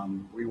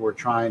 Mm-hmm. We were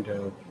trying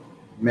to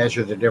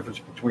measure the difference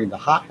between the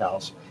hot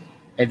house.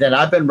 And then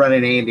I've been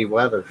running Andy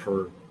Weather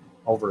for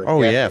over a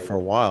Oh decade. yeah, for a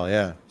while,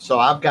 yeah. So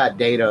I've got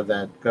data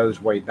that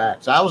goes way back.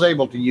 So I was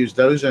able to use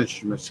those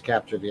instruments to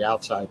capture the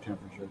outside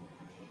temperature.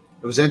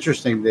 It was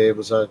interesting. There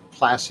was a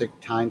classic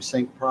time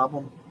sink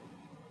problem.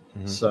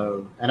 Mhm.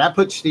 So, and I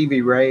put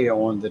Stevie Ray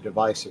on the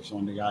devices,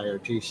 on the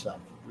IoT stuff.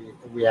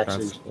 We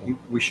actually That's cool.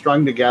 we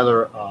strung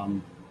together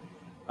an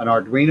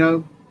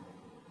Arduino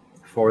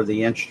for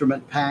the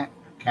instrument pack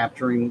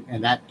capturing,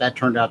 and that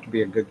turned out to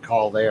be a good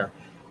call there.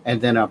 And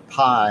then a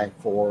Pi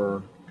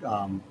for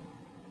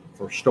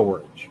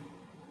storage,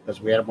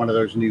 because we had one of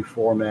those new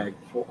 4 meg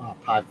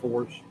Pi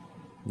 4s.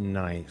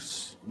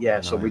 Nice.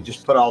 Yeah, so we Nice.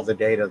 just put all the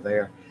data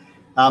there.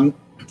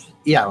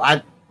 Yeah,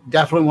 I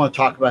definitely want to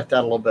talk about that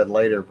a little bit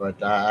later,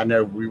 but I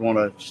know we want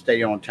to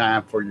stay on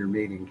time for your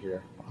meeting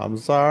here. I'm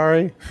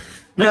sorry.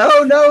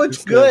 No, it's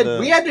Just good. the-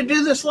 We had to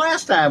do this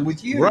last time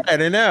with you.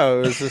 Right, I know.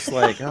 It was just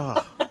like,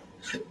 oh.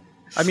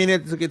 I mean,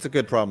 it's a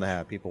good problem to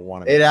have. People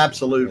want to. It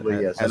absolutely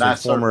is, As and I a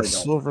former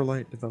certainly don't.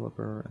 Silverlight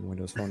developer and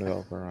Windows Phone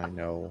developer, I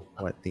know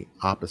what the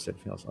opposite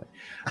feels like.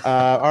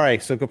 All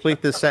right, so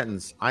complete this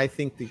sentence. I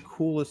think the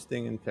coolest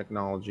thing in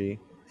technology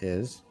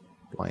is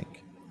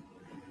blank.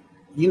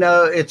 You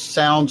know, it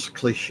sounds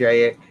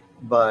cliche,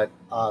 but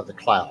the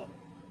cloud.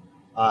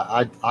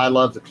 I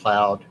love the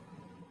cloud.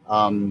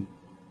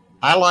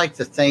 I like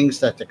the things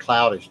that the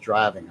cloud is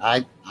driving.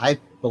 I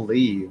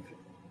believe,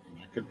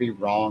 I could be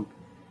wrong,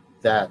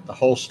 that the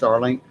whole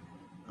Starlink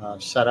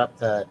setup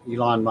that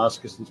Elon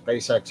Musk and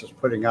SpaceX is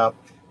putting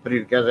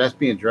together, that's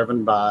being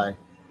driven by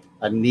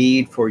a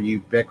need for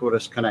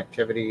ubiquitous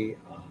connectivity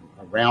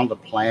around the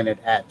planet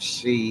at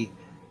sea,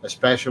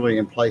 especially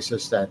in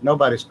places that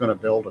nobody's going to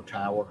build a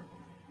tower.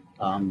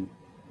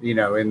 You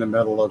know, in the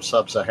middle of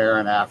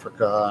sub-Saharan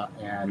Africa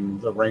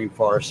and the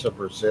rainforests of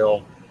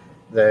Brazil,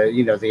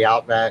 the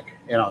outback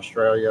in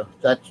Australia.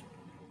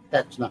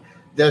 That's not.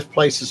 There's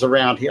places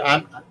around here,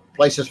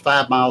 places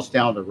 5 miles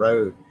down the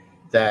road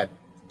that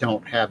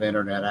don't have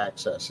internet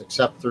access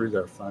except through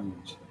their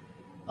phones.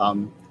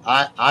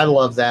 I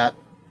love that.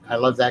 I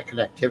love that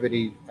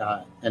connectivity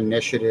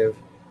initiative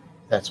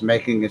that's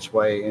making its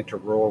way into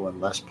rural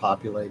and less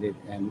populated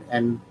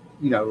and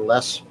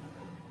less.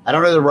 I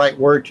don't know the right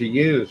word to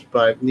use,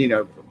 but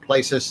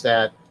places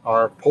that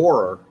are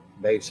poorer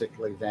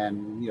basically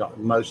than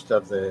most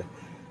of the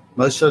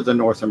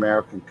North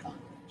American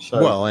continent. So,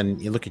 Well, and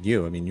you look at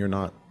you. I mean, you're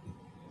not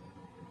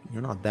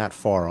that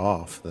far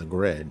off the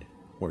grid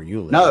where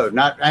you live. no,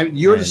 not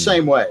you're the And-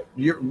 same way.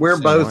 We're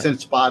Same both way. in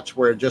spots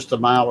where just a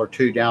mile or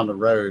two down the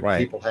road, Right.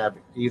 people have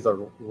either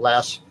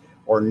less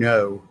or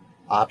no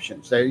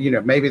options. They,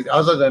 maybe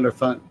other than their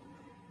phone.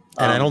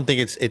 And I don't think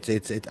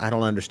it's I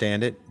don't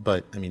understand it,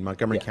 but I mean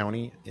Montgomery Yeah.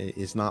 County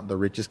is not the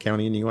richest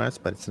county in the U.S.,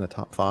 but it's in the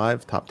top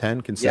 5, top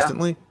 10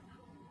 consistently.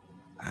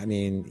 I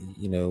mean,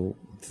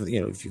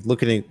 if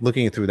you're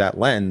looking through that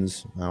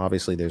lens, now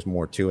obviously there's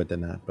more to it than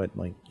that, but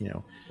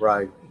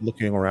right.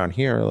 looking around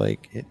here,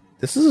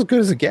 this is as good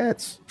as it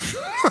gets.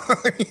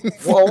 I mean,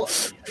 Well,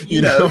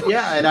 You know?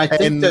 yeah, and I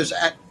think And- there's.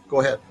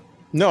 Go ahead.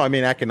 no, I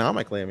mean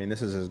economically, I mean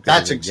this is as good.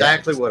 That's as it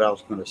exactly gets. what I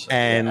was going to say.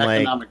 And, Yeah,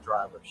 like- economic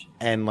drivers.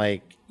 And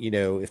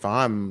if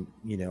I'm,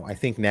 I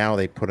think now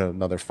they put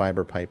another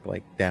fiber pipe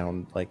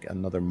down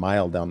another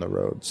mile down the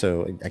road.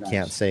 So I Nice.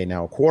 can't say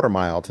now a quarter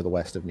mile to the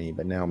west of me,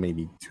 but now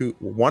maybe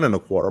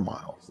 1.25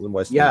 miles to the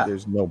west. Yeah.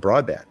 There's no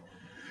broadband.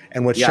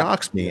 And what Yeah.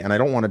 shocks me, and I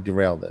don't want to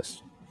derail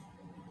this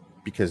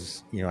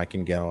because, I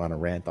can go on a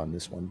rant on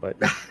this one, but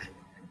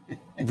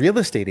real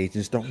estate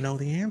agents don't know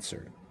the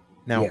answer.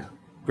 Now, Yeah.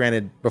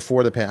 granted,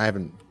 before the I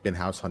haven't been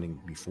house hunting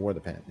before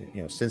the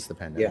since the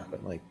pandemic.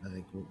 Yeah.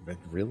 But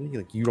really,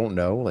 you don't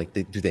know.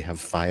 Do they have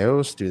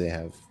FiOS? Do they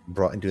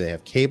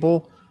have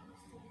cable?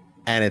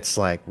 And it's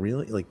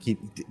really,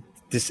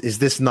 is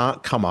this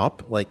not come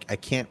up? I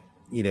can't.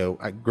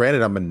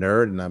 Granted, I'm a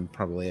nerd and I'm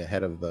probably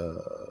ahead of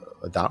the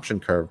adoption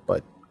curve,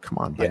 but come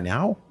on, by Yeah.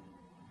 now.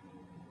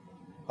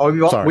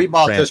 Oh, Sorry, we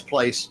bought Grant. this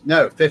place.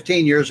 No,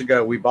 15 years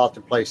ago, we bought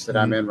the place that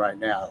I'm Mhm. in right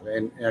now.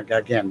 And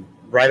again,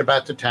 right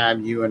about the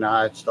time you and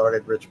I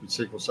started Richmond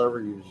SQL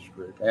Server Users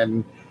Group.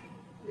 And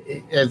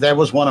that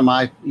was one of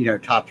my,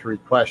 top 3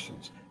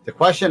 questions. The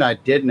question I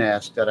didn't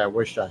ask that I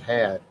wished I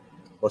had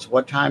was,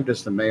 what time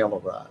does the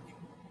mail arrive?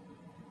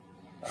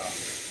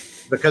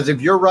 Because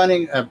if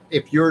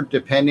you're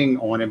depending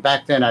on, and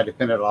back then I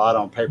depended a lot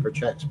on paper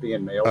checks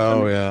being mailed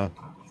to me. Yeah.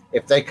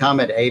 If they come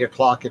at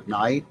 8:00 at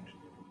night,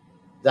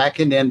 that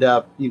can end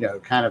up,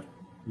 kind of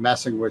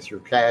messing with your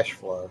cash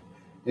flow.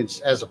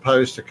 It's as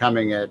opposed to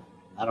coming at,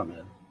 I don't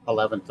know,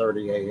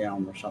 11:30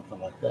 a.m. or something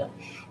like that.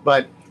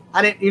 But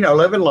I didn't,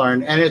 live and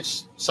learn. And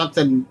it's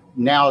something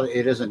now,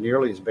 it isn't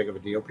nearly as big of a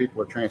deal.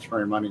 People are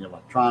transferring money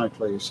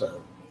electronically.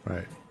 So,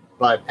 Right.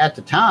 but at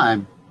the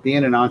time,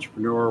 being an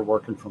entrepreneur,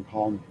 working from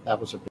home, that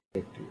was a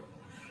big deal.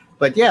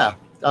 But yeah,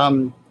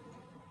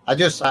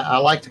 I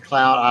like the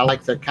cloud. I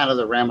like the kind of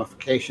the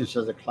ramifications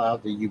of the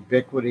cloud, the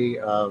ubiquity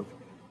of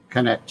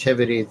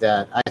connectivity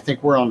that I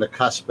think we're on the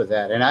cusp of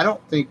that. And I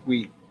don't think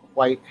we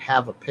quite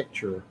have a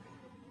picture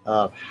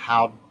of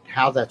how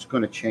that's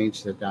going to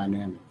change the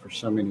dynamic for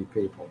so many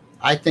people.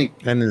 I think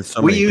And then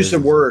so we many use the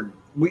businesses. word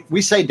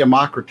we say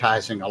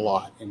democratizing a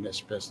lot in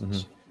this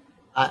business.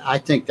 I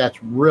think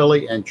that's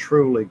really and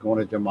truly going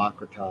to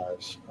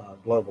democratize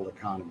global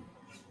economy.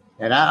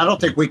 And I don't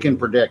think we can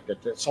predict it.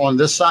 It's on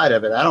this side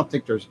of it. I don't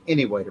think there's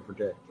any way to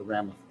predict the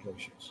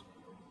ramifications.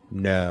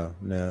 No.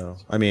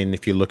 I mean,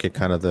 if you look at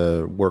kind of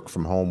the work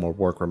from home or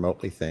work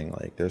remotely thing,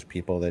 like there's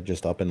people that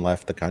just up and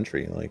left the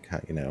country, like,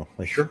 you know,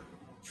 like Sure.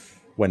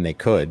 when they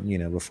could, you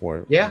know,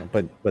 before. Yeah. You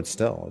know, but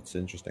still, it's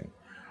interesting.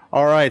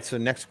 All right. So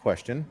next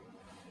question.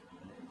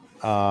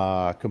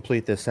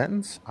 Complete this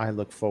sentence. I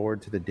look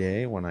forward to the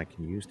day when I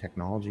can use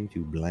technology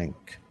to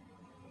blank.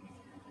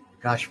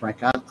 Gosh, Frank,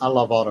 I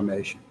love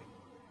automation.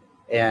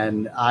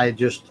 And I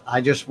just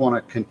want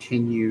to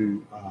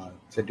continue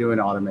to do an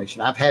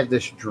automation. I've had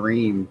this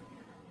dream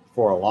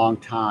for a long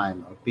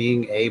time of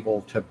being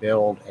able to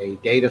build a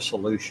data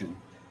solution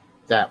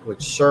that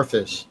would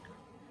surface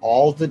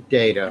all the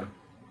data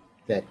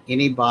that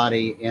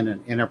anybody in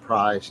an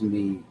enterprise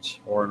needs,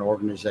 or an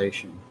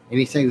organization,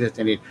 anything that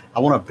they need.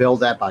 I want to build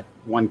that by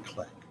one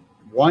click.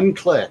 One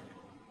click.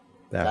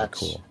 That's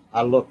cool.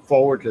 I look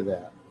forward to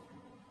that.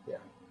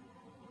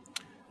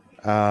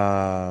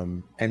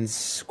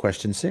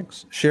 Question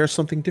 6. Share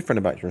something different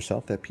about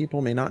yourself that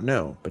people may not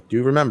know, but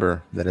do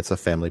remember that it's a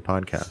family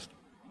podcast.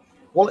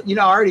 Well, you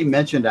know, I already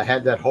mentioned I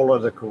had that whole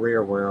other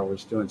career where I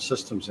was doing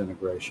systems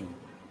integration.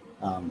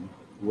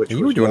 Which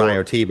you were doing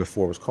IoT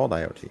before it was called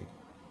IoT.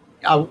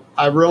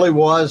 I really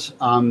was.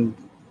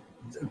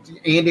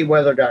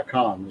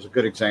 AndyWeather.com is a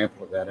good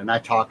example of that, and I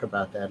talk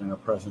about that in a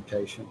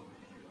presentation.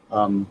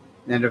 And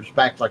it was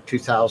back like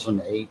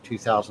 2008,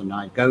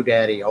 2009.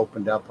 GoDaddy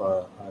opened up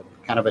a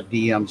kind of a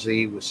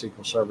DMZ with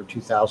SQL Server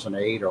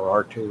 2008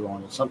 or R2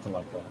 on it, something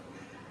like that.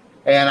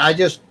 And I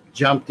just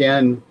jumped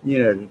in,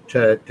 you know,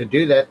 to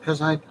do that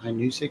because I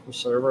knew SQL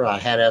Server. I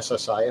had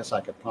SSIS.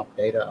 I could pump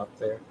data up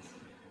there.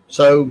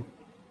 So,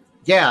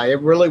 yeah, it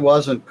really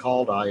wasn't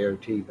called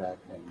IoT back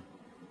then,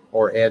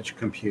 or edge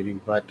computing,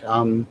 but,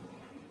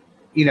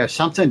 you know,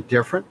 something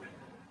different.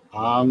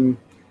 I've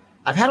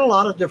had a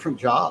lot of different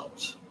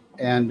jobs.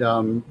 And,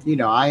 you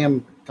know,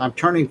 I'm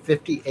turning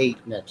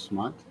 58 next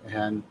month,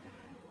 and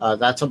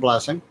that's a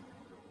blessing.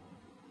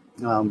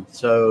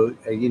 So,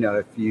 you know,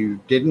 if you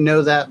didn't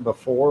know that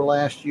before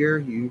last year,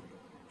 you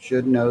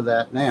should know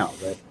that now,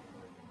 that,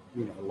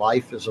 you know,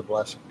 life is a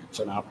blessing. It's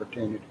an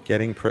opportunity.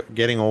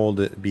 Getting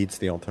old, it beats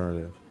the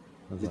alternative.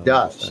 It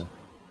does.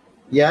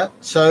 Yeah.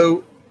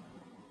 So,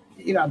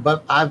 you know,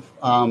 but I've,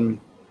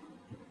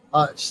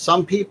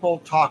 some people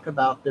talk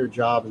about their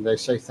job and they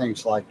say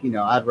things like, you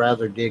know, I'd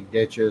rather dig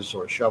ditches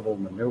or shovel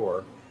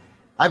manure.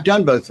 I've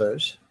done both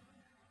those.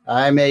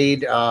 I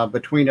made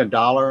between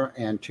 $1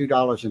 and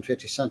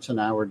 $2.50 an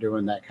hour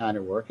doing that kind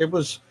of work. It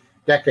was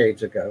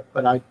decades ago,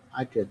 but I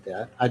did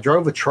that. I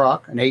drove a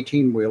truck, an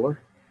 18-wheeler.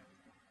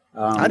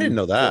 I didn't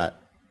know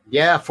that.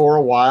 Yeah, for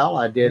a while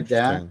I did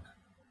that.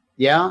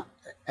 Yeah,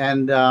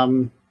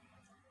 and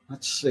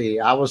let's see.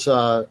 I was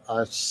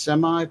a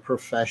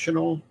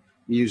semi-professional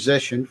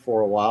musician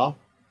for a while.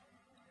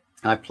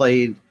 I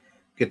played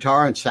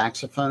guitar and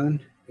saxophone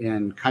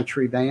in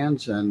country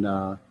bands and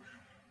a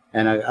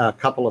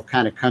couple of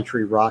kind of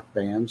country rock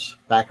bands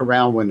back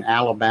around when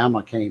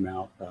Alabama came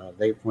out.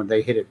 When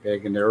they hit it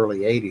big in the early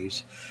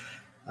 80s,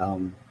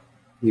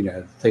 you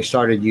know, they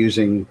started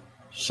using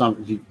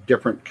some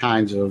different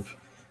kinds of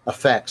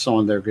effects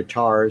on their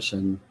guitars.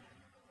 And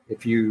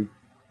if you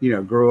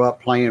know, grew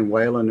up playing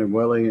Waylon and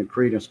Willie and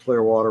Creedence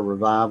Clearwater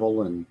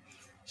Revival and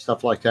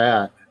stuff like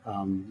that,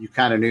 you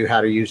kind of knew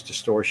how to use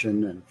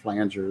distortion and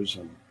flangers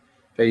and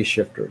phase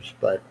shifters,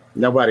 but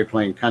nobody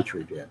playing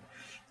country did.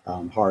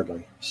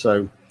 Hardly.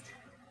 So,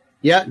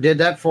 yeah, did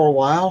that for a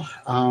while.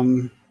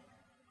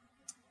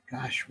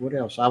 Gosh, what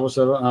else? I was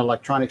an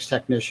electronics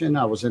technician.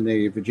 I was in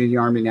the Virginia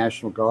Army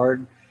National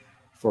Guard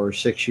for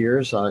 6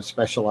 years. I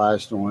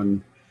specialized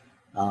on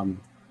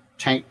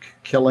tank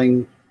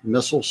killing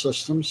missile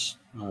systems,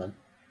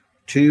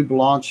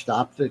 tube-launched,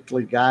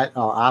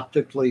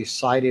 optically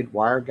sighted,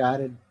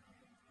 wire-guided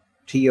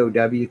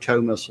TOW,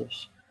 tow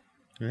missiles.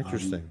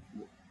 Interesting.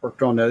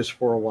 Worked on those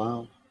for a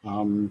while.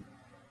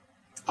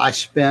 I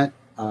spent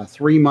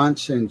 3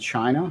 months in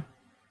China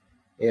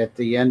at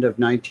the end of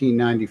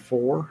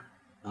 1994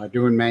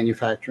 doing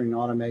manufacturing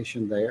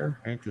automation there.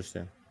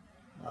 Interesting.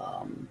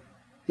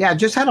 Yeah,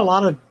 just had a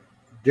lot of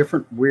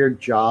different weird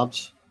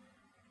jobs.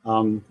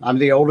 I'm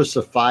the oldest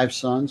of 5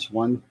 sons.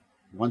 One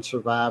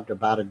survived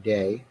about a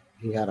day.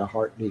 He had a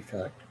heart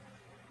defect.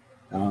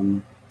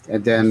 And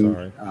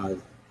then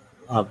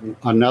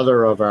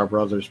another of our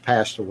brothers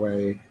passed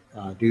away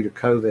due to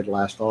COVID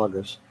last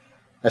August.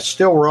 That's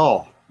still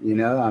raw. You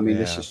know, I mean,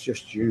 This is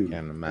just June.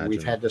 Can't imagine.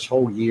 We've had this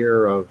whole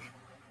year of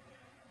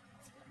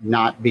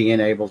not being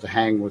able to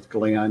hang with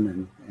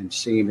Glenn and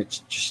see him. It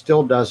just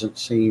still doesn't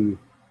seem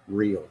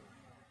real.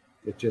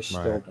 It just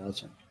still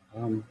doesn't.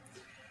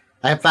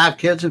 I have 5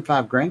 kids and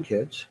 5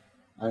 grandkids.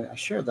 I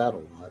share that a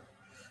lot.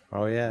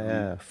 Oh,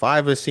 yeah.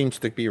 5 seems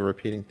to be a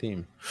repeating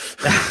theme.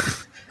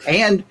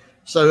 And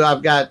so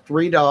I've got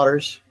 3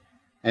 daughters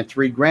and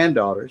 3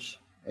 granddaughters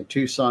and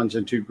 2 sons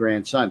and 2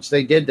 grandsons.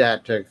 They did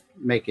that to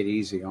make it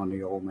easy on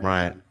the old man.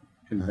 Right. I'm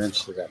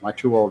convinced of that. My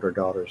 2 older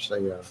daughters,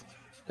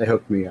 they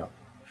hooked me up.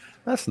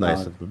 That's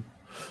nice of them.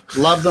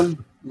 Love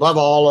them. Love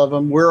all of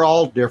them. We're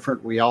all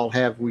different. We all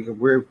have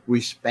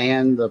we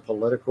span the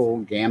political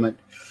gamut,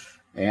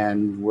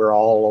 and we're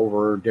all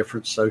over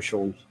different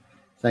social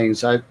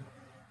things.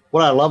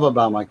 What I love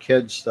about my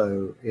kids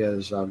though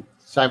is so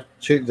I have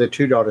the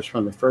 2 daughters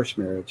from the first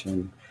marriage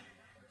and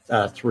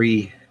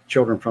 3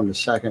 children from the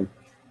second.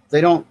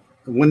 They don't,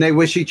 when they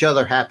wish each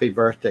other happy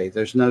birthday,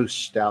 there's no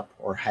step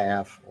or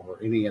half or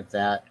any of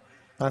that.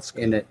 That's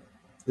good. In it.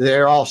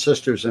 They're all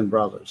sisters and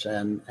brothers,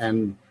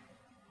 and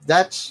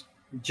that's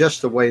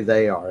just the way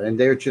they are. And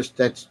they're just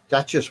that's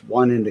just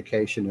one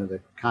indication of the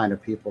kind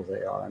of people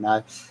they are.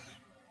 And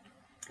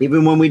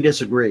even when we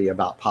disagree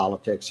about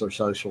politics or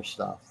social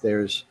stuff,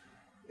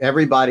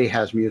 everybody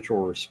has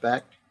mutual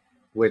respect,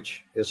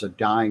 which is a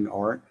dying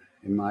art,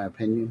 in my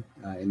opinion,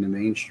 in the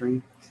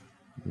mainstream.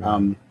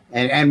 Mm-hmm.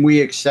 And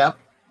we accept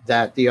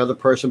that the other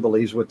person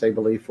believes what they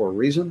believe for a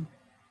reason,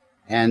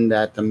 and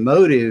that the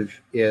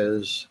motive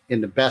is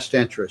in the best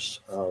interests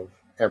of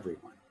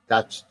everyone.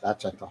 That's at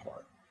the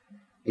heart.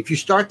 If you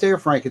start there,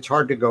 Frank, it's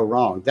hard to go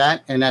wrong.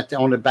 That and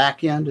on the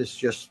back end is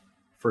just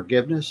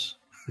forgiveness.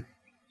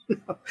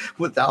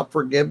 Without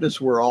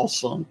forgiveness, we're all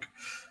sunk.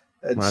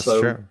 And that's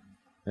so true.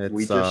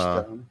 We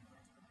just,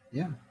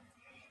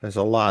 there's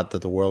a lot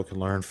that the world can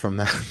learn from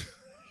that.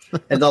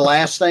 And the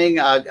last thing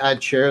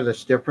I'd share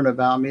that's different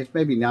about me, it's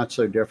maybe not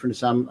so different,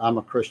 is I'm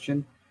a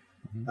Christian.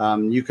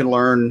 Mm-hmm. You can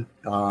learn,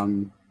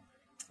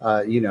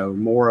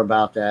 more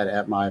about that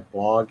at my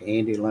blog,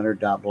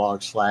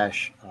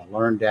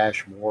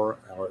 andyleonard.blog/learn-more.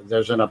 Or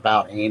there's an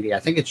About Andy. I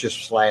think it's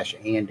just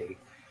 /Andy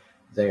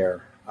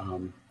there.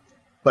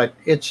 But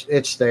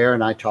it's there,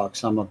 and I talk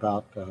some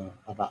about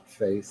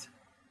faith.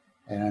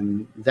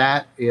 And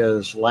that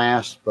is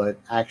last, but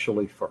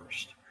actually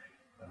first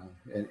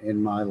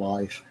in my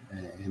life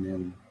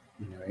and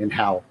in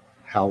how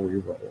we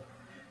roll.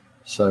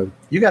 So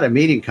you got a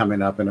meeting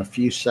coming up in a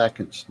few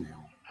seconds now.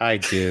 I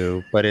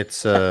do, but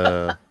it's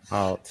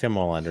Tim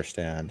will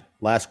understand.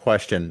 Last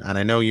question, and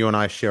I know you and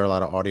I share a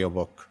lot of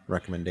audiobook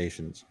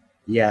recommendations.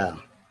 Yeah.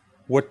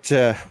 What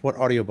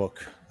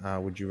audiobook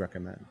would you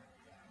recommend?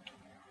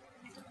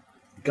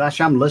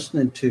 Gosh, I'm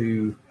listening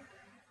to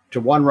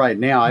one right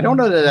now. I don't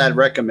know that I'd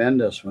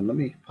recommend this one. Let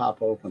me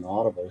pop open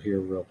Audible here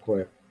real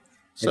quick.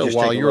 So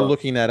while you're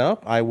looking that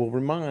up, I will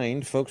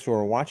remind folks who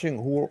are watching,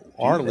 who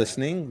are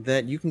listening,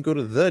 that you can go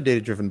to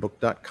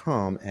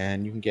thedatadrivenbook.com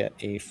and you can get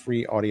a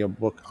free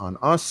audiobook on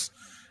us.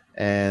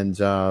 And,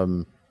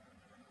 and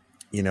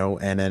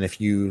then if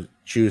you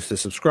choose to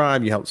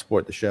subscribe, you help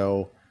support the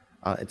show.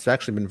 It's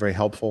actually been very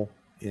helpful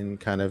in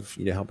kind of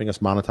helping us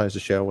monetize the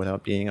show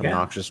without being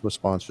obnoxious with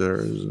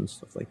sponsors and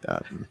stuff like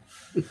that. And,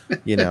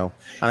 and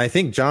I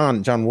think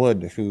John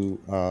Wood, who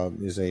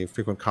is a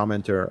frequent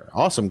commenter,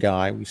 awesome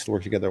guy. We used to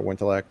work together at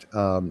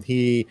Wintellect.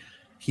 He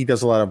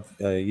does a lot of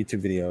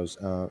YouTube videos,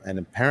 and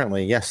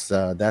apparently, yes,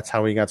 that's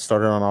how he got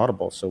started on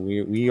Audible. So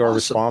we are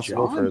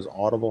responsible for his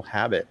Audible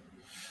habit.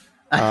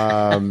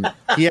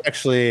 He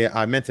actually,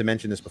 I meant to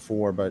mention this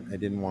before, but I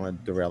didn't want to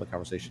derail the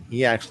conversation.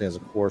 He actually has a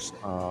course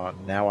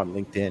now on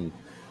LinkedIn.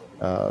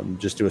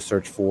 Just do a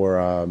search for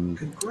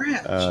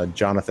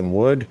Jonathan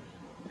Wood,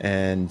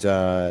 and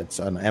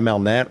it's on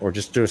MLNet, or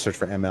just do a search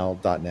for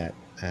ML.net.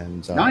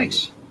 And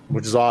nice,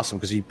 which is awesome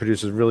because he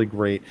produces really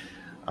great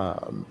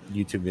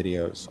YouTube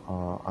videos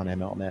on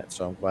MLNet.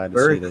 So I'm glad to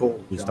see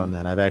that he's done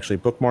that. I've actually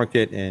bookmarked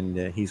it,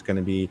 and he's going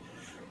to be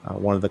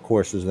one of the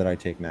courses that I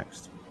take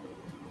next.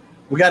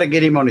 We got to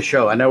get him on the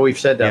show. I know we've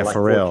said that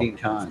 14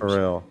 times. For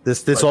real.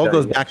 This all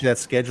goes back to that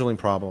scheduling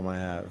problem I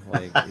have.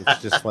 Like,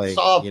 it's just like,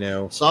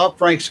 solve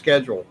Frank's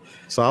schedule.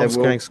 Solve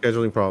Frank's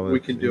scheduling problem. We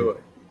can do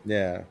it.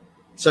 Yeah.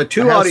 So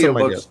 2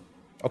 audiobooks.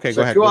 Okay,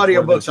 go ahead. 2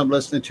 audiobooks I'm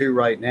listening to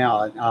right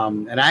now.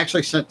 And I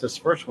actually sent this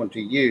first one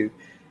to you.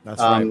 That's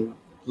right.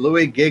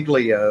 Louis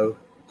Giglio,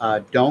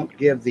 Don't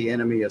Give the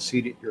Enemy a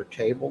Seat at Your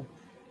Table.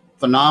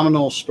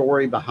 Phenomenal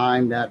story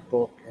behind that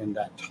book and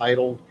that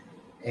title.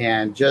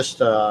 And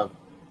just...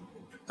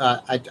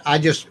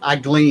 I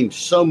gleaned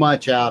so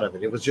much out of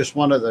it. It was just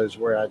one of those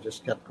where I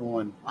just kept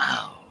going,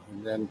 wow.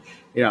 And then,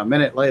 a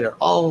minute later,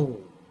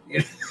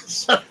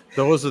 so,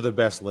 those are the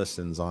best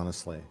listens,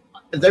 honestly.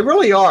 They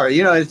really are.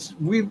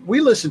 We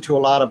listen to a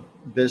lot of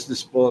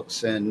business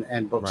books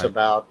and books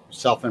about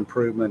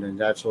self-improvement and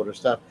that sort of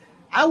stuff.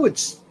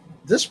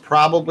 This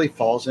probably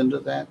falls into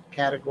that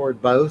category.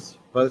 Both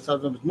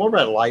of them. It's more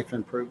about life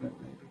improvement.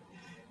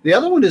 The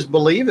other one is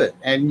Believe It.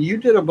 And you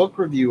did a book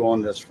review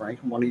on this, Frank,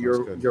 one of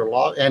your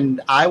law.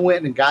 And I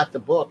went and got the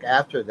book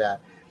after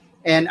that.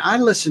 And I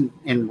listen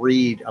and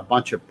read a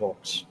bunch of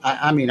books.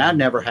 I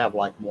never have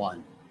like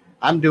one.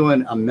 I'm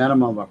doing a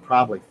minimum of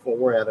probably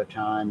 4 at a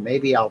time.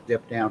 Maybe I'll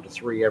dip down to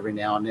 3 every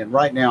now and then.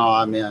 Right now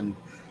I'm in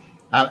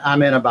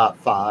about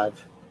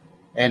 5.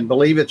 And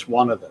Believe It's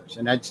one of those.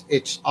 And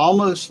it's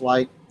almost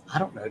like, I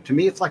don't know, to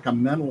me it's like a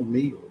mental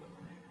meal.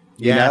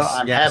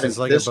 I'm having it's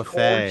like this a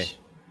buffet. course.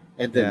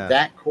 and then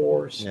that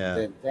course, Yeah. and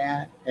then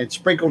that, and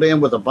sprinkled in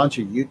with a bunch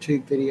of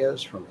YouTube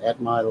videos from Ed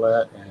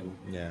Milet and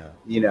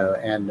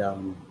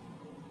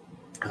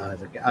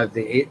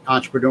the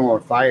entrepreneur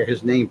on fire.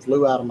 His name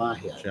flew out of my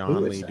head.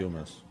 John Lee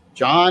Dumas.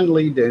 John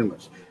Lee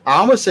Dumas. I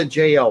almost said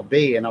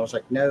JLB, and I was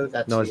like, no, it's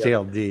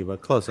JLG,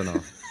 but close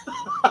enough.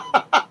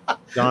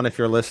 John, if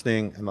you're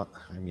listening,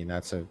 I mean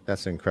that's an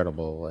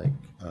incredible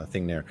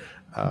thing there.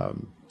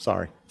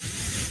 Sorry.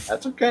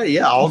 That's okay.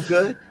 Yeah, all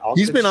good.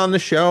 He's been on the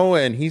show,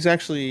 and he's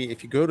actually,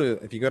 if you go to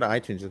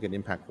iTunes, look at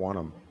Impact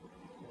Quantum.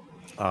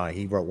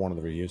 He wrote one of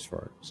the reviews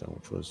for it, so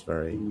which was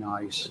very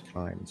nice,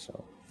 kind.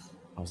 So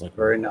I was like,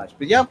 very nice.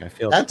 But yeah,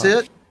 that's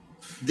it.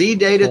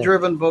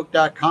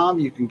 TheDataDrivenBook.com.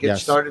 You can get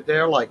started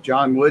there, like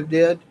John Wood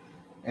did,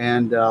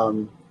 and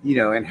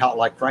and help,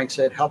 like Frank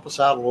said, help us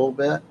out a little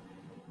bit.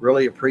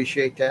 Really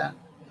appreciate that.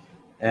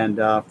 And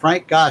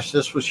Frank, gosh,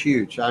 this was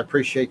huge. I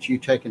appreciate you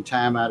taking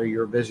time out of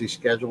your busy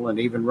schedule and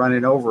even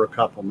running over a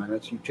couple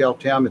minutes. You tell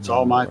Tim it's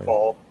all my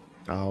fault.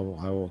 I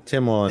will.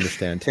 Tim will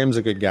understand. Tim's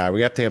a good guy.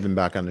 We have to have him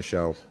back on the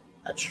show.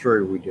 That's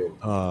true. We do.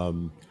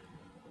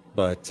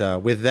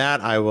 But with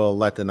that, I will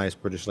let the nice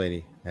British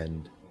lady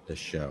end the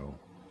show.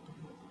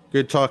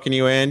 Good talking to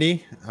you,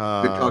 Andy. Good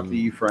talking to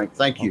you, Frank.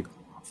 Thank you.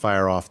 I'll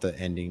fire off the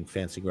ending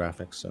fancy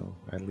graphics, so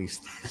at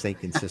least stay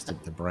consistent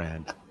with the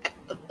brand.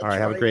 All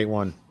right, have a great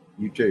one.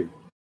 You too.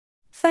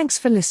 Thanks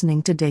for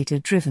listening to Data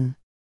Driven.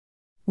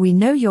 We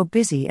know you're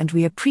busy and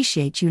we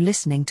appreciate you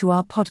listening to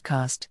our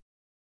podcast.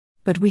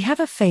 But we have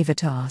a favor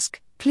to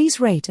ask. Please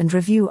rate and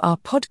review our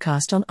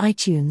podcast on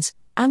iTunes,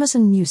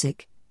 Amazon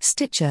Music,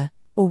 Stitcher,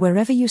 or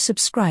wherever you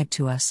subscribe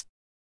to us.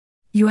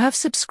 You have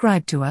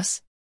subscribed to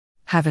us?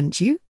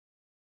 Haven't you?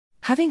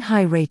 Having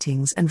high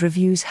ratings and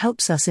reviews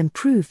helps us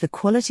improve the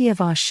quality of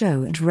our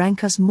show and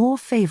rank us more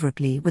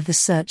favorably with the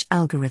search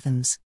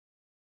algorithms.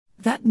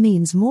 That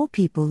means more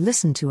people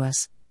listen to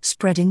us,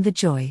 spreading the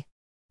joy.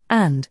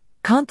 And,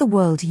 can't the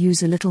world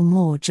use a little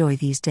more joy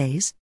these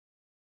days?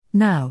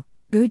 Now,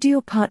 go do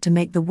your part to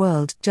make the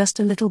world just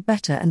a little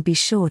better and be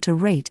sure to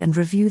rate and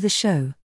review the show.